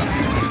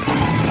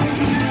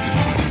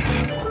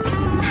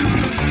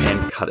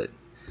on. And cut it.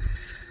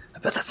 I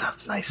bet that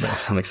sounds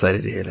nice. I'm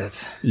excited to hear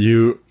that.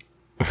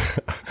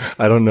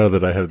 I don't know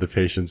that I have the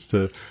patience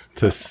to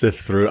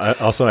sift through.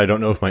 I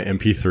don't know if my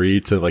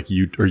MP3 to like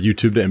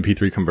YouTube to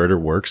MP3 converter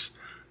works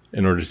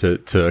in order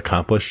to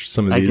accomplish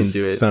some of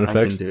these sound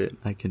effects.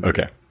 I can do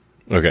it.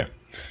 Okay.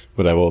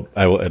 But I will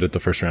edit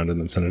the first round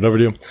and then send it over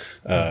to you.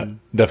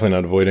 Definitely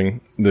not avoiding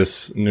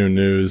this new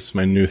news.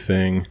 My new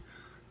thing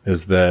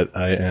is that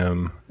I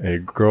am a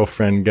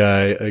girlfriend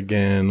guy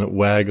again.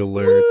 WAG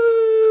alert.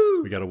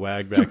 Woo! We got a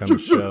WAG back on the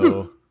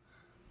show.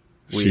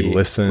 She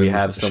listens. We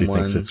have someone.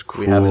 She thinks it's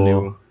cool. We have a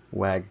new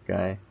WAG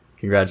guy.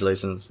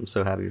 Congratulations! I'm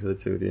so happy for the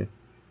two of you.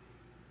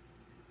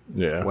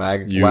 Yeah,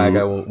 WAG.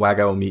 I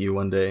will meet you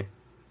one day.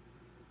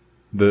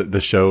 The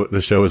show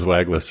was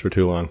WAG-less for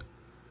too long.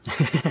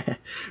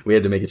 We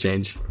had to make a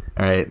change.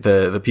 All right,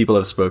 the people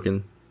have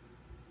spoken.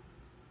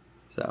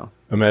 So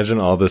imagine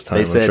all this time.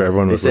 I'm sure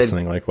everyone was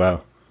listening. Like,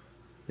 wow.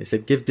 They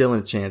said, "Give Dylan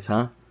a chance,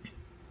 huh?"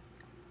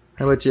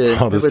 How about you?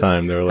 All this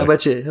time they were like, "How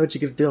about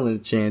you give Dylan a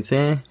chance,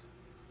 eh?"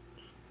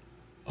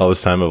 All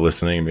this time of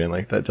listening and being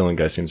like, "That Dylan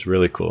guy seems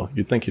really cool."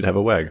 You'd think he'd have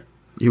a WAG.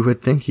 You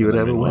would think he would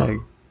have a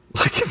WAG.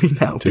 Look at me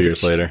now, 2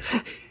 years later.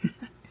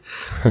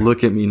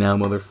 Look at me now,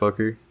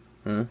 motherfucker.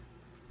 Huh?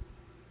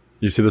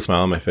 You see the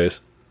smile on my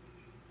face?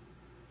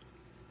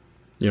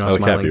 You're not I look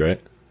smiling. happy,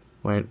 right?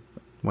 Why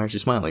aren't you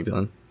smiling,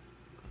 Dylan?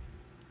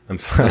 I'm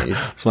smiling.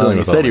 Dylan,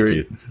 you said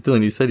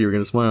Dylan, you said you were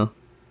going to smile.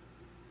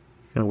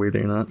 Kind of weird that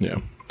you're not. Yeah.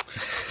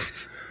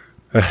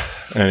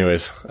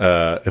 Anyways,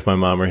 if my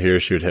mom were here,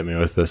 she would hit me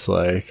with this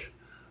like,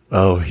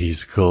 "Oh,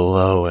 he's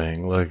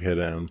glowing. Look at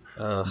him."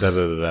 Da, da,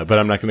 da, da. But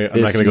I'm not gonna go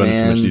into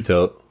too much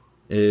detail.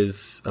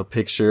 Is a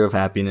picture of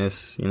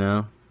happiness, you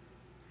know.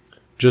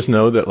 Just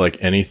know that like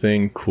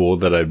anything cool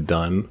that I've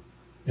done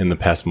in the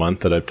past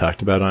month that I've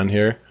talked about on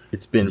here,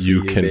 it's been for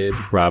you can babe.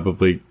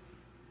 probably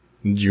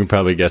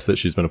guess that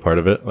she's been a part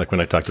of it. Like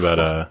when I talked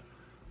about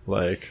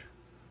like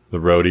the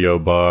rodeo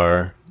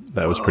bar,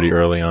 that was pretty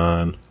early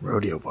on.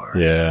 Rodeo bar.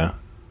 Yeah.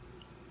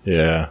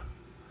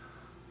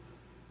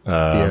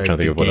 I'm trying to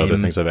think of what other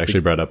things I've actually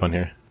brought up on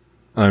here.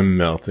 I'm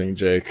melting,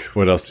 Jake.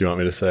 What else do you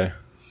want me to say?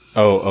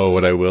 Oh,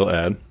 what I will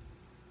add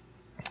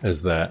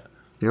is that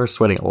you're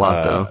sweating a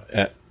lot, though.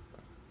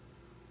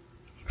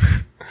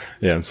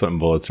 Yeah, I'm sweating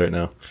bullets right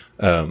now.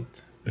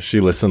 She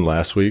listened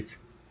last week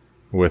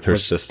with her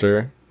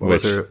sister.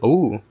 What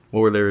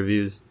were their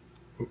reviews?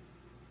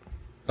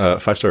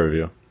 5-star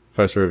review.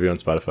 5-star review on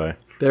Spotify.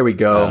 There we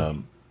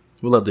go.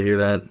 We'd love to hear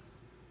that.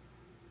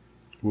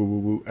 woo, woo,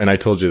 woo. And I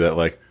told you that,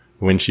 like,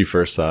 when she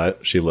first saw it,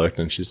 she looked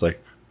and she's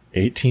like,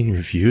 18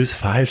 reviews,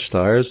 5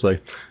 stars.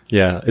 Like,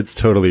 yeah, it's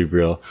totally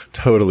real,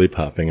 totally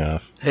popping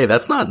off. Hey,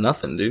 that's not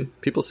nothing, dude.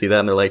 People see that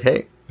and they're like,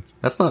 hey,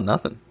 that's not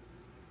nothing.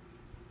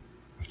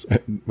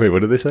 Wait, what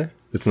did they say?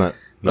 It's not.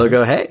 They'll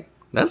go, hey,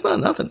 that's not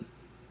nothing.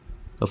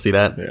 They'll see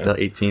that. Yeah. They'll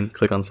 18,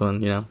 click on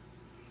someone,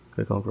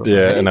 click on profile.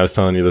 Yeah, Hey. and I was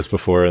telling you this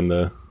before in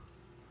the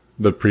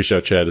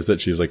pre-show chat, is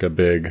that she's like a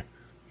big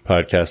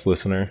podcast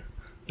listener.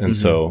 And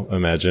so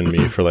imagine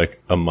me for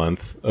like a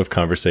month of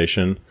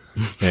conversation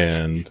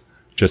and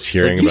just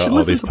hearing like, about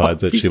all these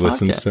pods that she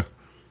listens to.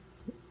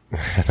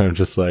 And I'm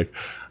just like,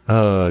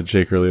 oh,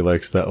 Jake really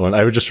likes that one.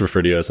 I would just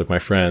refer to you as like my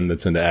friend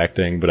that's into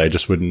acting, but I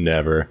just would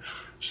never.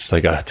 Just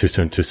like, too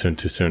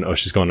soon. Oh,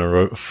 she's going on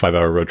a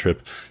 5-hour road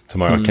trip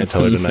tomorrow. Can't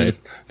tell her tonight.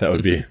 That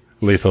would be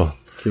lethal.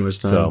 Too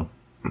much time. So,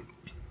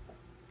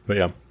 but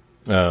yeah,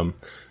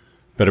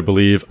 better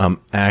believe I'm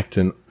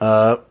acting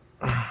up.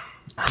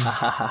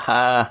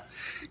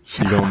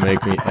 You don't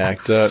make me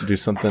act up, do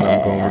something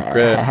I'm going to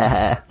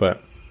regret.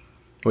 But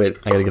wait,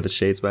 I gotta get the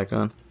shades back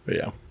on. But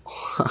yeah.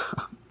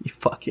 You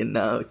fucking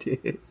know,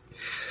 dude.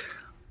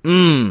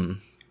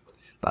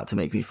 About to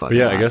make me fucking.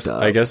 But yeah,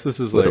 I guess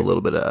this is with like a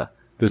little bit of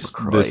this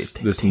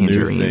new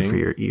tangerine thing for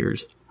your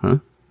ears, huh?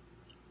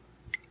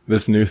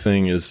 This new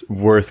thing is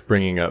worth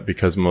bringing up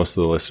because most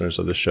of the listeners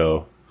of the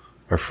show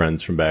are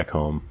friends from back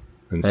home,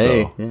 and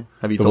so yeah.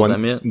 Have you told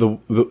them yet?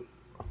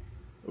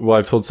 Well,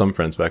 I've told some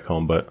friends back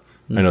home, but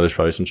I know there's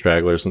probably some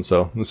stragglers, and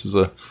so this is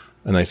a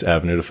nice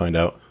avenue to find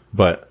out.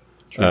 But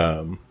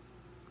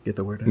get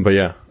the word out. But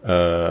yeah,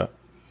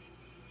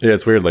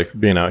 it's weird like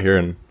being out here,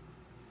 and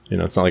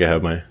it's not like I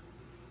have my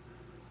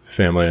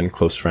family and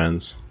close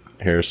friends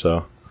here,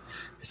 so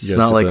it's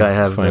not like I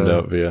have find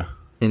out via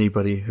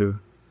anybody who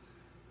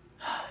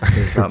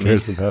cares about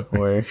me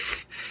or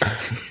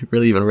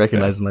really even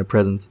recognizes my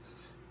presence.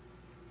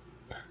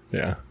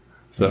 Yeah.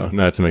 So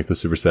not to make this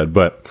super sad,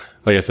 but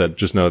like I said,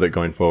 just know that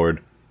going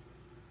forward,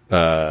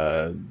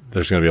 there's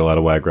going to be a lot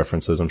of WAG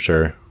references, I'm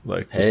sure.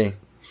 Like, hey,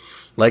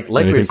 like we were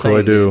anything cool I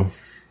saying, do.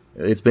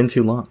 dude, it's been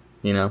too long,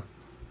 Yeah.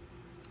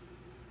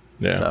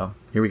 So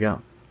here we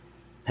go.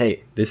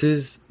 Hey, this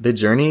is the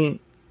journey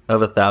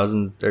of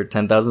 1,000 or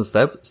 10,000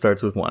 steps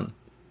starts with 1.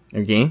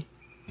 Okay?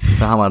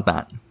 So how about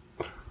that?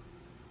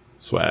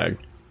 Swag.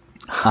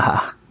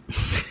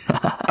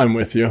 I'm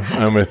with you on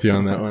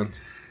that one.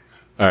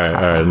 All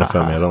right. Enough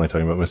of me. I don't like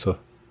talking about myself.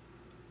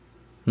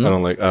 I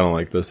don't like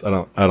this. I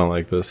don't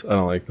like this.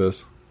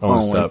 I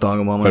want to stop. Like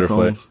talking about Fight or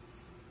myself. flight.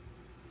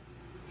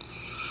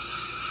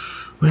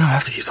 We don't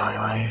have to keep talking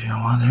about it if you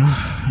don't want to,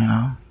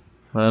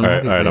 All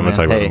right. I'm going to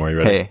talk about it more. You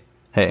ready?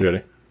 Hey. You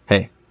ready?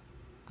 Hey.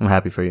 I'm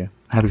happy for you.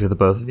 Happy for the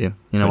both of you.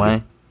 You know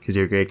why? Because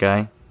you're a great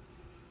guy.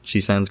 She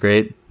sounds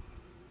great.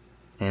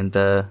 And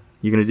you're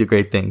going to do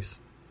great things.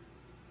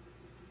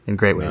 In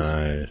great ways.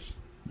 Nice.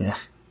 Yeah.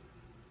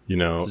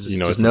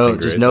 Just know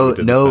this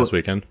past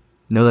weekend.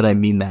 Know that I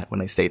mean that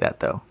when I say that,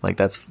 though. Like,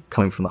 that's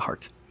coming from the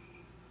heart.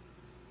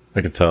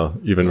 I can tell,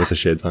 even with the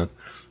shades on.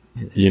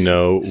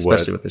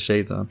 Especially with the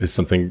shades on. Is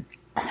something,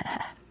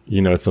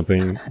 it's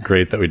something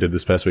great that we did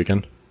this past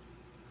weekend.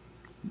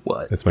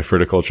 What? It's my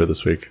fruticulture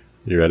this week.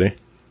 You ready?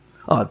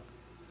 Oh.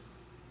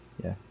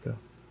 Yeah, go.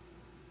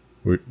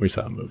 We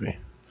saw a movie.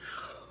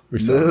 We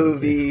saw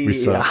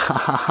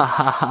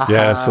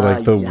yeah, so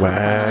like the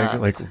WAG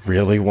like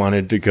really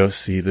wanted to go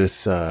see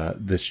this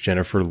this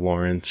Jennifer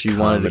Lawrence. She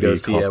wanted to go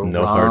see a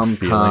No Hard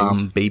rom-com,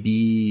 Feelings.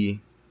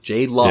 Baby.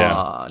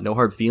 J-Law, No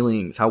Hard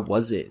Feelings. How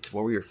was it?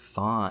 What were your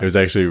thoughts? It was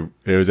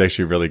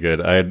actually really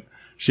good.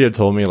 She had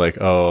told me like,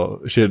 probably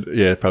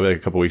like a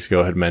couple weeks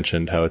ago had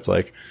mentioned how it's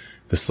like,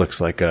 this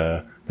looks like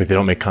they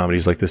don't make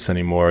comedies like this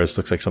anymore. This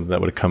looks like something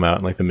that would have come out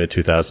in like the mid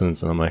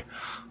 2000s. And I'm like,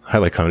 I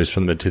like comedies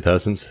from the mid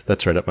 2000s.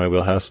 That's right up my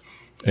wheelhouse.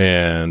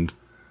 And,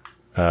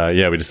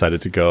 we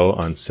decided to go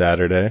on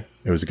Saturday.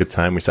 It was a good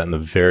time. We sat in the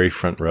very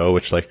front row,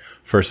 which like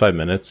first 5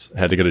 minutes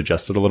had to get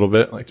adjusted a little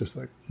bit, like just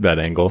like that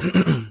angle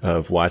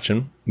of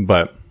watching,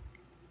 but,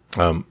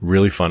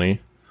 really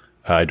funny.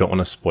 I don't want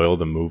to spoil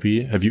the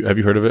movie. Have you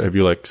heard of it? Have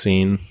you like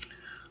seen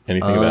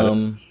anything about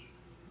it?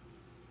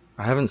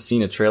 I haven't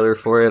seen a trailer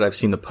for it. I've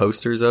seen the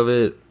posters of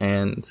it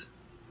and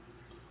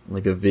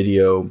like a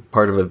video,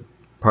 part of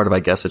I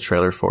guess a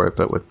trailer for it,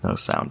 but with no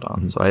sound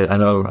on. So I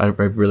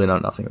really know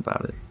nothing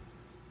about it.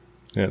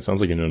 Yeah, it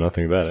sounds like you know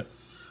nothing about it.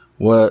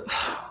 What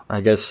I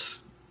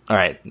guess. All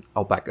right,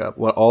 I'll back up.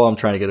 All I'm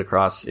trying to get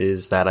across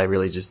is that I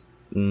really just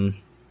I don't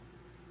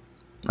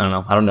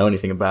know. I don't know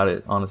anything about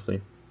it,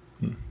 honestly.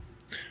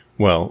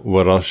 Well,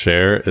 what I'll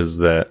share is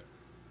that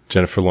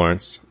Jennifer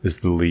Lawrence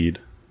is the lead.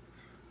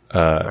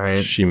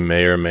 Right. She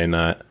may or may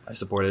not I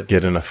support it.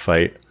 get in a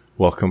fight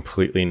while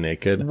completely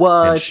naked.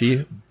 What? And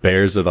she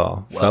bears it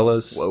all. Whoa.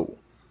 Fellas, Whoa.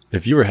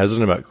 if you were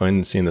hesitant about going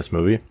and seeing this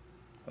movie,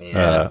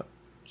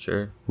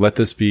 sure. Let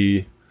this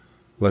be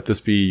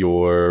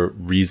your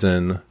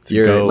reason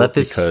to go. Let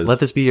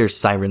this be your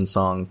siren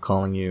song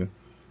calling you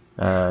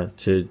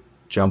to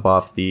jump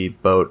off the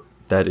boat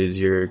that is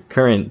your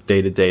current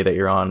day-to-day that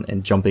you're on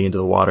and jumping into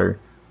the water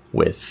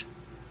with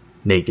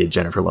naked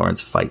Jennifer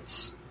Lawrence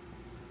fights.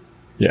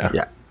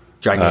 Yeah.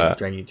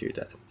 Dragging you to your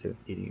death, too.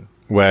 Eating you.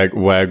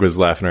 WAG was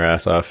laughing her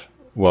ass off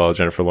while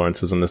Jennifer Lawrence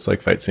was in this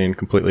like fight scene,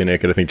 completely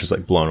naked. I think just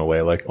like blown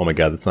away, like, oh my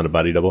god, that's not a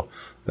body double,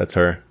 that's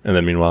her. And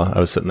then meanwhile, I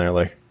was sitting there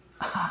like,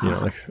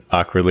 like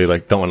awkwardly,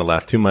 like don't want to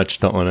laugh too much,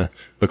 don't want to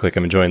look like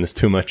I'm enjoying this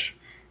too much.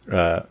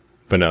 But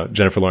no,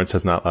 Jennifer Lawrence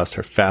has not lost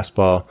her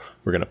fastball.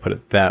 We're gonna put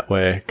it that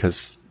way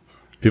because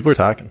people are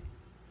talking.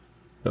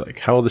 They're like,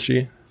 how old is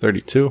she?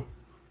 32?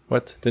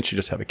 What? Didn't she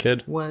just have a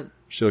kid? What?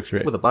 She looks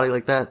great with a body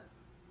like that.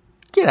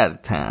 Get out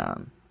of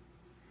town.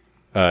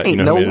 Ain't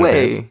no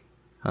way.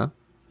 Huh?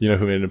 You know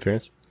who made an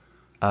appearance?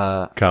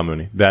 Kyle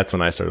Mooney. That's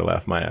when I started to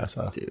laugh my ass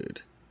off.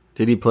 Dude.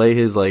 Did he play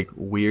his, like,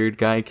 weird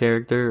guy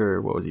character,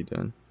 or what was he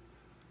doing?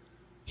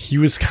 He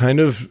was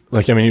kind of,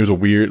 like, I mean, he was a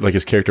weird, like,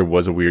 his character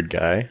was a weird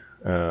guy.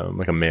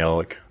 Like a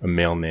male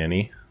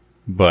nanny.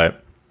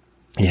 But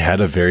he had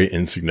a very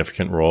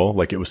insignificant role.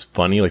 Like, it was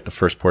funny, like, the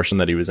first portion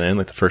that he was in.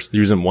 Like, he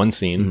was in one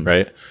scene,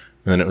 right? And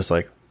then it was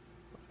like,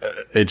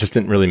 it just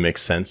didn't really make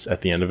sense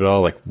at the end of it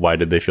all. Like, why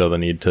did they feel the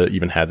need to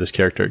even have this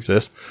character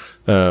exist?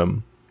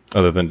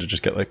 Other than to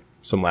just get like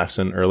some laughs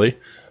in early.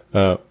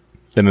 And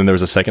then there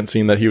was a second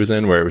scene that he was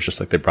in where it was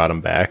just like they brought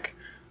him back.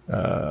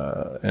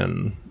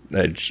 And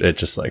it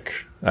just like,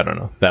 I don't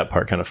know, that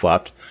part kind of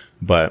flopped.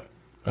 But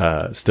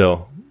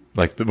still,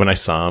 like when I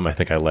saw him, I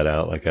think I let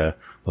out like a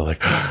little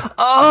like,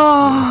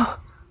 oh!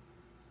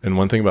 And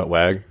one thing about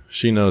WAG,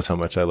 she knows how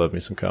much I love me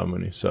some Kyle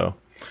Mooney. So,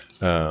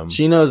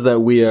 she knows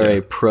that we are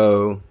a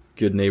pro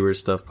Good Neighbors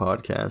Stuff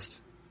podcast.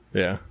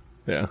 Yeah.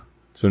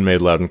 It's been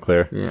made loud and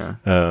clear. Yeah.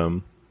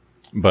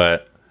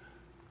 But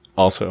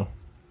also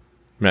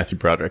Matthew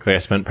Broderick. Like I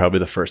spent probably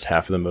the first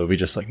half of the movie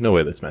just like, no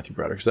way, that's Matthew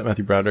Broderick. Is that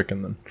Matthew Broderick?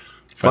 And then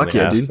fuck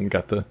yeah, dude. And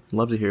got the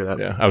love to hear that.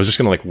 Yeah, I was just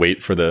gonna like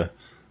wait for the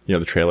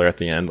the trailer at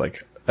the end.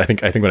 Like I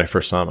think when I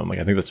first saw him, I'm like,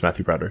 I think that's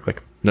Matthew Broderick.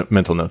 Like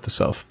mental note to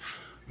self,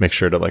 make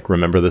sure to like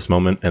remember this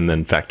moment and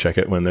then fact check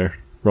it when they're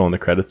rolling the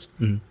credits.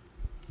 And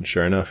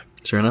sure enough,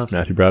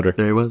 Matthew Broderick.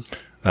 There he was.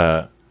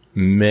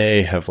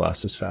 May have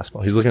lost his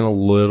fastball. He's looking a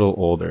little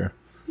older.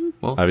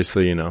 Well,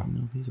 obviously,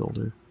 he's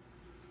older.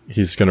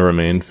 He's going to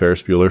remain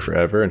Ferris Bueller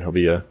forever, and he'll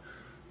be a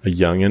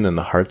youngin' in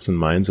the hearts and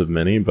minds of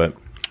many. But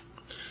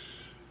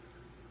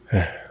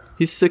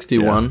he's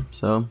 61,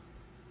 so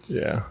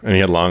yeah, and he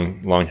had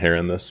long hair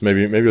in this.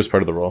 Maybe it was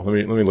part of the role.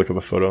 Let me look up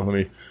a photo. Let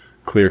me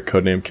clear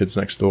Codename Kids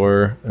Next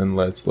Door, and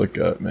let's look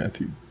up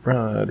Matthew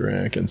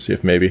Broderick and see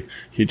if maybe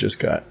he just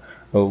got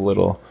a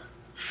little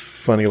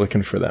funny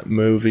looking for that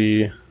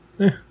movie.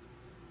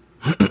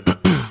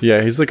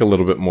 Yeah, he's like a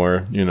little bit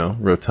more,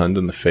 rotund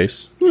in the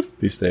face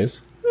these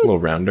days. A little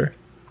rounder.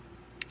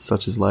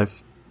 Such is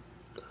life.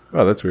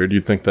 Oh, that's weird.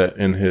 You'd think that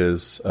in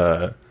his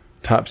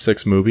top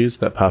 6 movies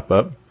that pop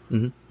up,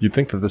 you'd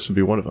think that this would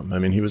be one of them. I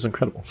mean, he was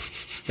incredible.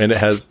 And it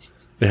has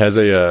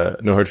a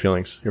No Hard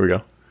Feelings. Here we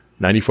go.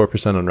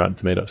 94% on Rotten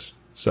Tomatoes.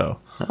 So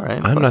all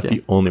right, I'm not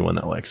the only one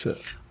that likes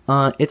it.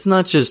 It's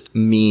not just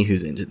me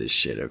who's into this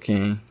shit,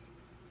 okay?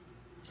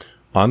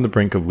 On the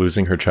brink of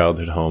losing her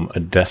childhood home, a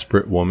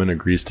desperate woman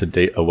agrees to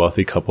date a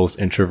wealthy couple's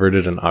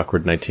introverted and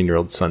awkward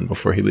 19-year-old son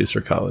before he leaves for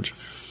college.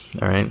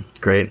 All right,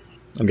 great.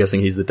 I'm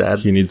guessing he's the dad.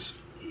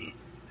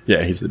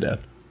 Yeah, he's the dad.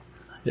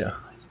 Nice, yeah.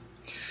 Nice.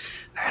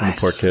 Very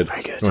nice. Poor kid.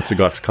 Very good. He wants to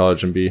go off to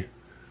college and be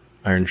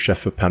Iron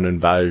Chef of Pound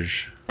and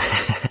Vaj.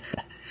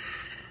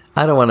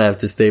 I don't want to have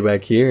to stay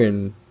back here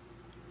and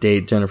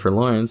date Jennifer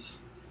Lawrence.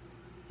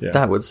 Yeah.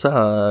 That would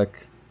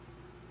suck.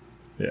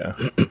 Yeah.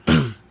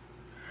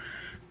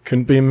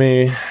 Couldn't be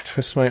me.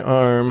 Twist my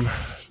arm.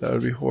 That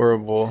would be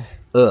horrible.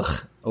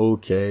 Ugh.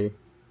 Okay.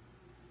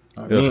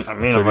 I mean, if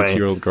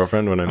 32-year-old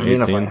girlfriend when I'm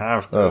 18. If I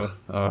have to.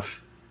 All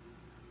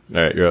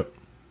right, you're up.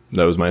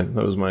 That was my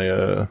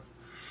nice.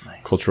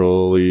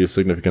 Culturally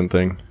significant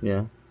thing.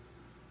 Yeah.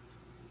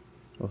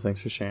 Well,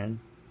 thanks for sharing.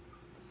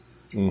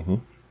 Mm-hmm.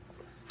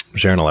 I'm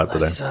sharing a lot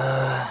today.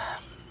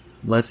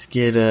 Let's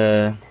get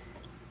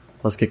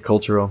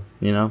cultural.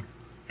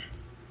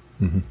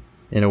 Mm-hmm.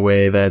 In a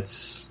way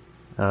that's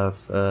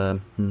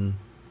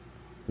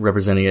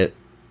representing it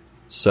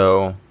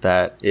so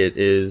that it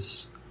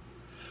is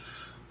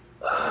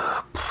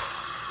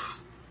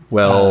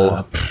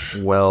well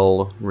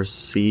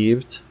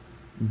received.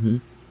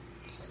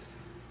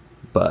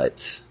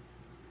 But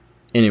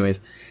anyways,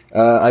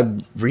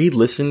 I've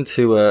re-listened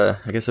to I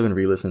guess I've been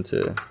re-listening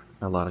to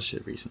a lot of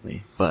shit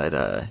recently,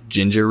 but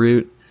Ginger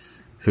Root,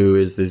 who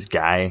is this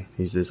guy,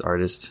 he's this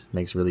artist,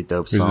 makes really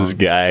dope songs. Who's this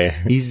guy?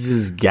 He's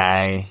this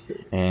guy,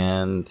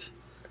 and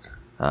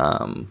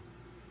I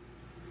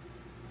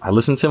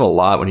listened to him a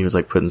lot when he was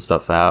like putting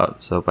stuff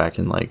out. So back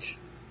in like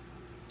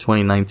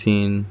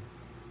 2019,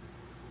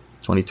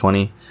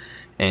 2020,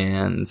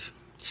 and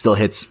still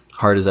hits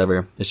hard as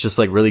ever. It's just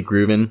like really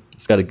grooving.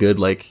 It's got a good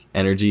like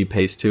energy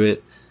pace to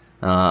it.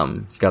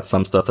 It's got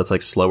some stuff that's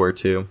like slower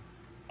too,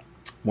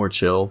 more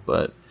chill.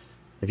 But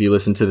if you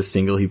listen to the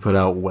single he put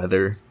out,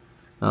 Weather,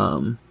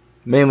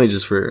 mainly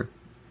just for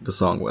the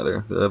song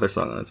Weather. The other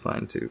song on it's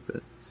fine too,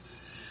 but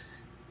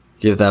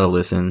give that a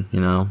listen,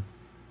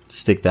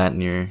 stick that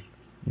in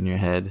your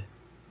head.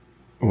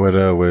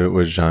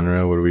 What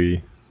genre? What do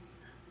we?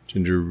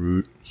 Ginger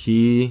root.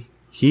 He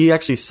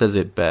actually says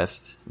it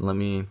best. Let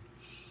me.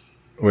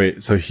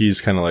 Wait, so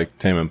he's kind of like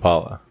Tame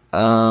Impala.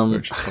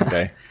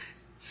 Okay.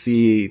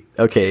 See,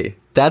 okay,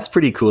 that's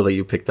pretty cool that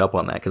you picked up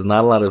on that because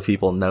not a lot of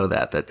people know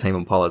that Tame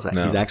Impala is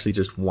he's actually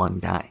just one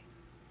guy.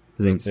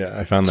 His name's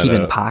I found that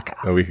Kevin out Parker.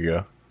 a week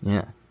ago.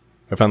 Yeah,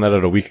 I found that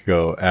out a week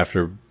ago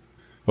after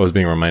I was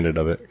being reminded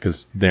of it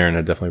because Darren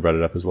had definitely brought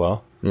it up as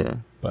well. Yeah,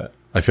 but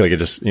I feel like it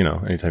just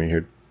anytime you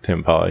hear Tame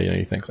Impala,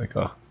 you think like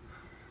the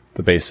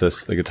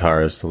bassist, the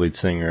guitarist, the lead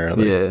singer.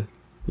 Like,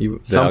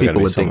 some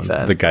people would think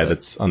that the guy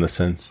that's on the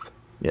synth.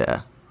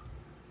 Yeah.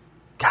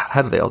 God,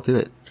 how do they all do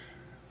it?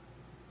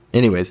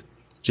 Anyways,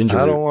 Ginger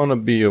Root. I don't want to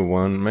be a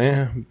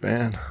one-man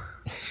band.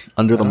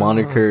 Under the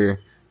moniker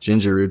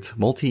Ginger Root,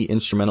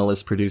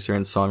 multi-instrumentalist, producer,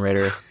 and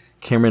songwriter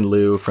Cameron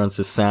Liu fronts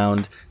his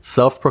sound,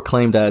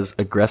 self-proclaimed as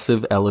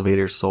aggressive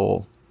elevator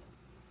soul.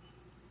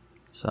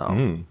 So,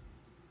 do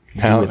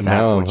with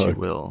that what you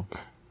will.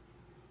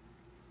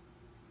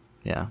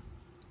 Yeah.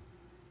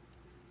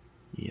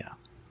 Yeah.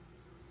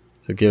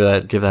 So give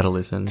that a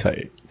listen.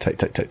 Tight.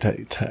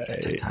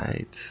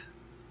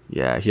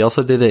 Yeah, he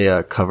also did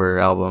a cover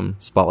album,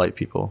 Spotlight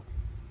People.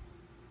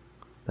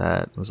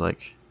 That was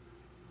like,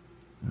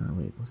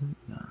 wait, was it?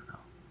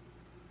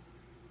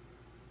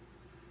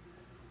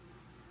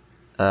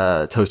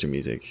 No. Toaster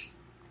Music.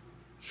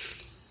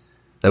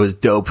 That was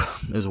dope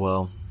as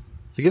well.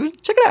 So check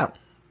it out.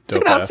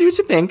 Check it out. See what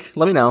you think.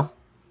 Let me know.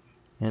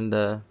 And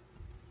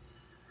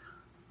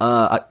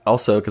I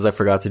also, because I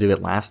forgot to do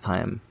it last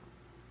time,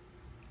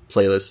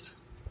 playlist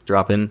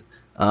drop in.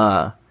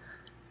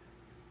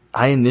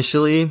 I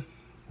initially,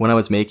 when I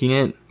was making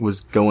it, was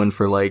going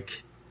for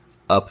like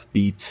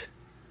upbeat,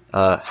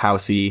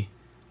 housey,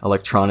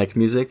 electronic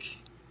music,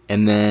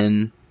 and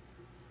then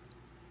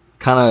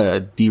kind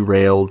of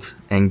derailed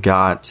and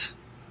got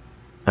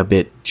a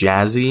bit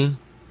jazzy,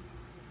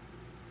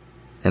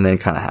 and then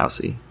kind of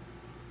housey.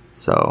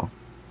 So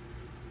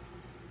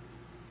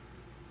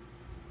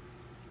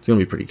it's gonna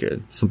be pretty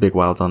good. Some Big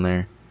Wilds on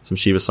there, some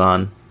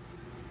Shiba-san.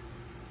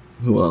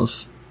 Who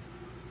else?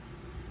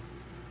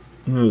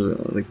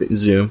 Like the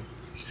Zoom,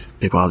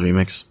 Big Wild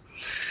remix.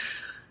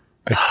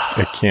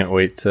 I can't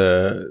wait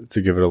to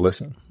give it a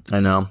listen. I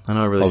know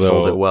I really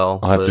sold it well.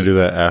 I'll have to do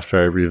that after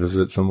I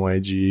revisit some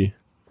YG.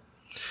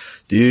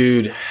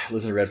 Dude,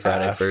 listen to Red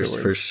Friday first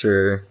for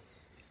sure.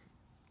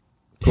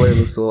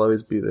 Playlist will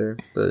always be there,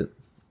 but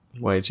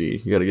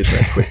YG, you got to get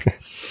that quick.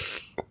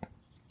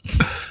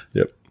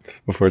 Yep,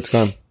 before it's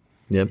gone.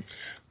 Yep,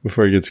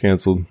 before it gets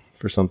canceled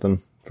for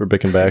something, for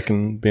bicking back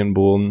and being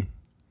bull and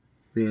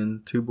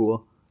being too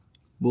bull.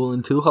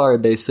 Bulling too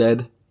hard, they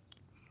said.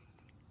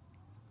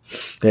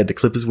 They had to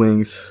clip his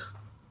wings.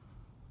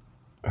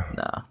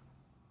 Nah.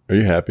 Are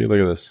you happy? Look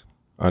at this.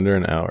 Under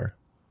an hour.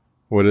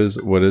 What is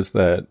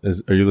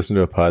that? Are you listening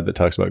to a pod that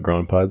talks about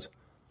growing pods?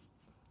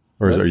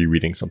 Or are you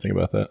reading something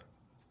about that?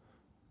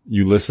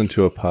 You listen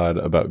to a pod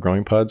about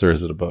growing pods, or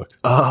is it a book?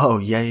 Oh,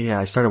 yeah.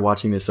 I started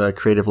watching this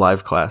Creative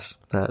Live class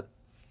that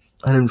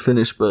I didn't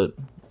finish, but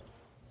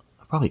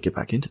I'll probably get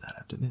back into that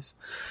after this.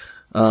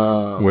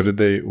 What did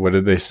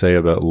they say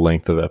about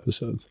length of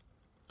episodes?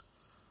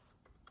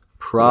 They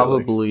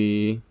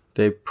probably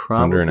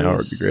under an hour would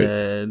be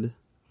said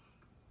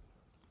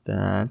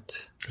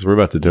that because we're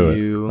about to do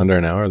it under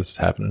an hour. This is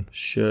happening.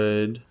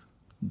 Should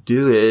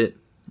do it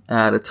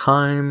at a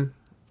time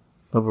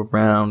of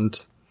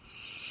around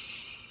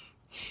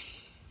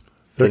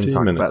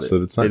 13 minutes,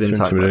 so it's not too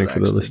intimidating for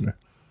the listener.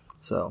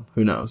 So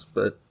who knows?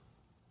 But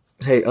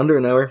hey, under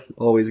an hour,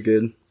 always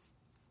good.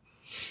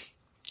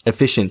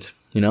 Efficient,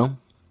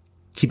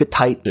 Keep it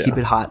tight. Yeah. Keep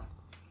it hot.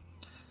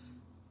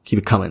 Keep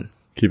it coming.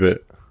 Keep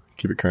it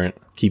current.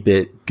 Keep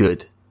it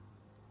good.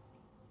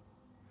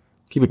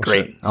 Keep it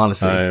great.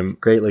 Honestly,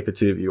 great like the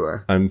two of you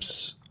are. I'm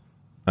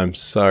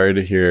sorry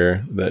to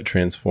hear that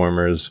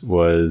Transformers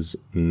was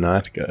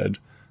not good.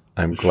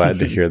 I'm glad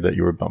to hear that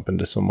you were bumping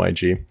to some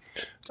YG.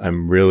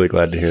 I'm really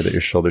glad to hear that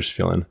your shoulder's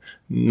feeling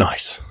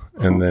nice.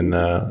 And then,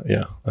 I'll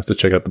have to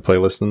check out the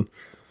playlist and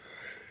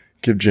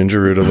give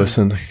Ginger Root a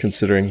listen,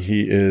 considering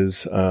he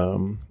is,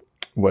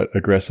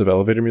 aggressive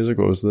elevator music?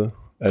 What was the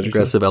adjective?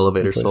 Aggressive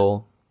elevator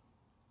soul.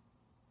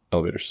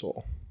 Elevator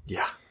soul.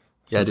 Yeah.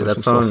 Yeah, dude, that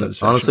song,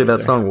 honestly,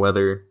 that song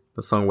Weather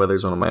is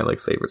one of my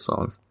favorite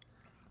songs.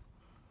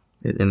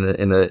 In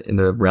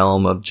the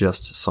realm of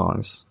just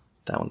songs.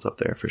 That one's up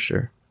there for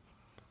sure.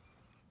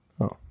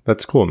 Oh,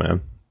 that's cool,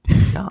 man.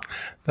 Yeah.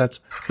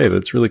 That's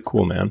really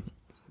cool, man.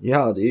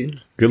 Yeah,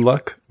 dude. Good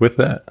luck with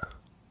that.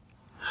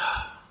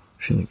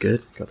 Feeling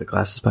good. Got the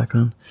glasses back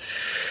on.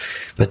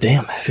 But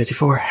damn,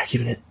 54,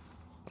 keeping it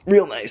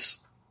real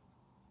nice.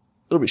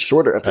 It'll be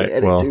shorter after the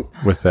edit, too.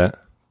 With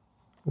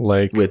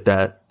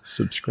that,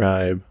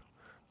 subscribe,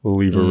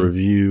 leave a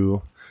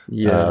review.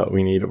 Yeah.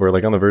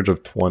 We're on the verge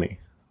of 20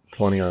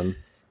 on.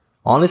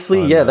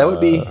 Honestly, that would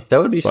be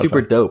Spotify.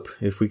 Super dope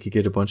if we could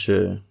get a bunch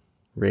of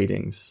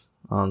ratings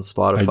on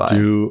Spotify. I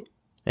do.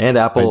 And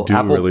Apple.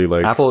 Really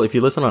like Apple. If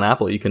you listen on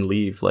Apple, you can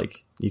leave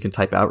you can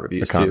type out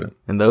reviews too,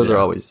 and those are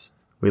always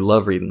We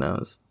love reading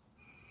those.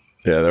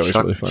 Yeah, that was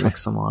really funny. Chuck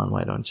some on,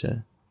 why don't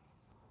you?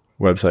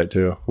 Website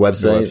too.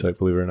 Website,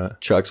 believe it or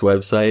not. Chuck's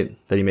website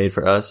that he made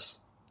for us.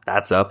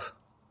 That's up.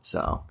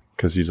 So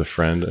because he's a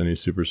friend and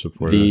he's super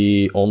supportive.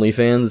 The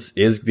OnlyFans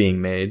is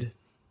being made.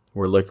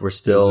 We're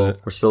still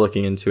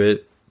looking into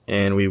it,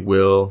 and we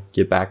will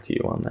get back to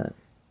you on that.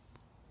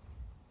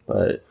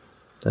 But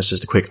that's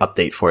just a quick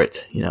update for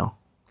it. You know,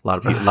 a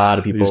lot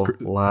of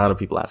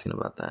people asking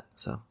about that.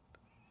 So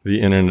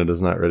the internet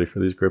is not ready for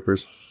these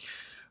grippers.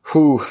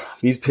 Whew,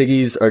 these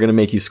piggies are gonna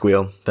make you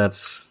squeal.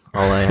 That's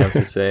all I have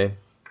to say.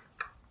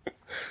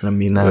 And I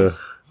mean that.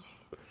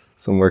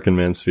 Some working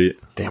man's feet.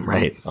 Damn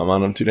right. I'm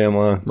on them too damn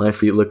long. My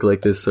feet look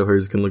like this, so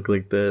hers can look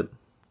like that.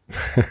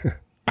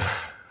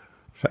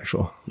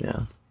 Factual.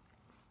 Yeah.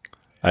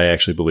 I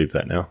actually believe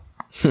that now.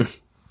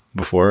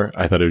 Before,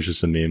 I thought it was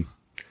just a meme.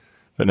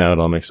 But now it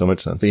all makes so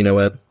much sense. But you know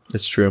what?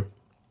 It's true.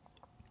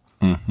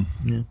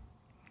 Mm-hmm. Yeah.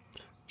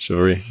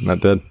 Chivalry,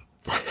 not dead.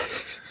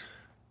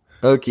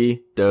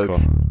 Okie doke. Cool.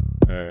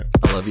 All right.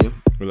 I love you.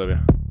 We love you.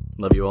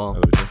 Love you all. I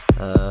love you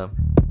too.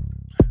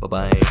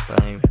 Bye-bye.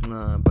 Bye.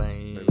 Bye.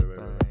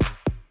 Bye.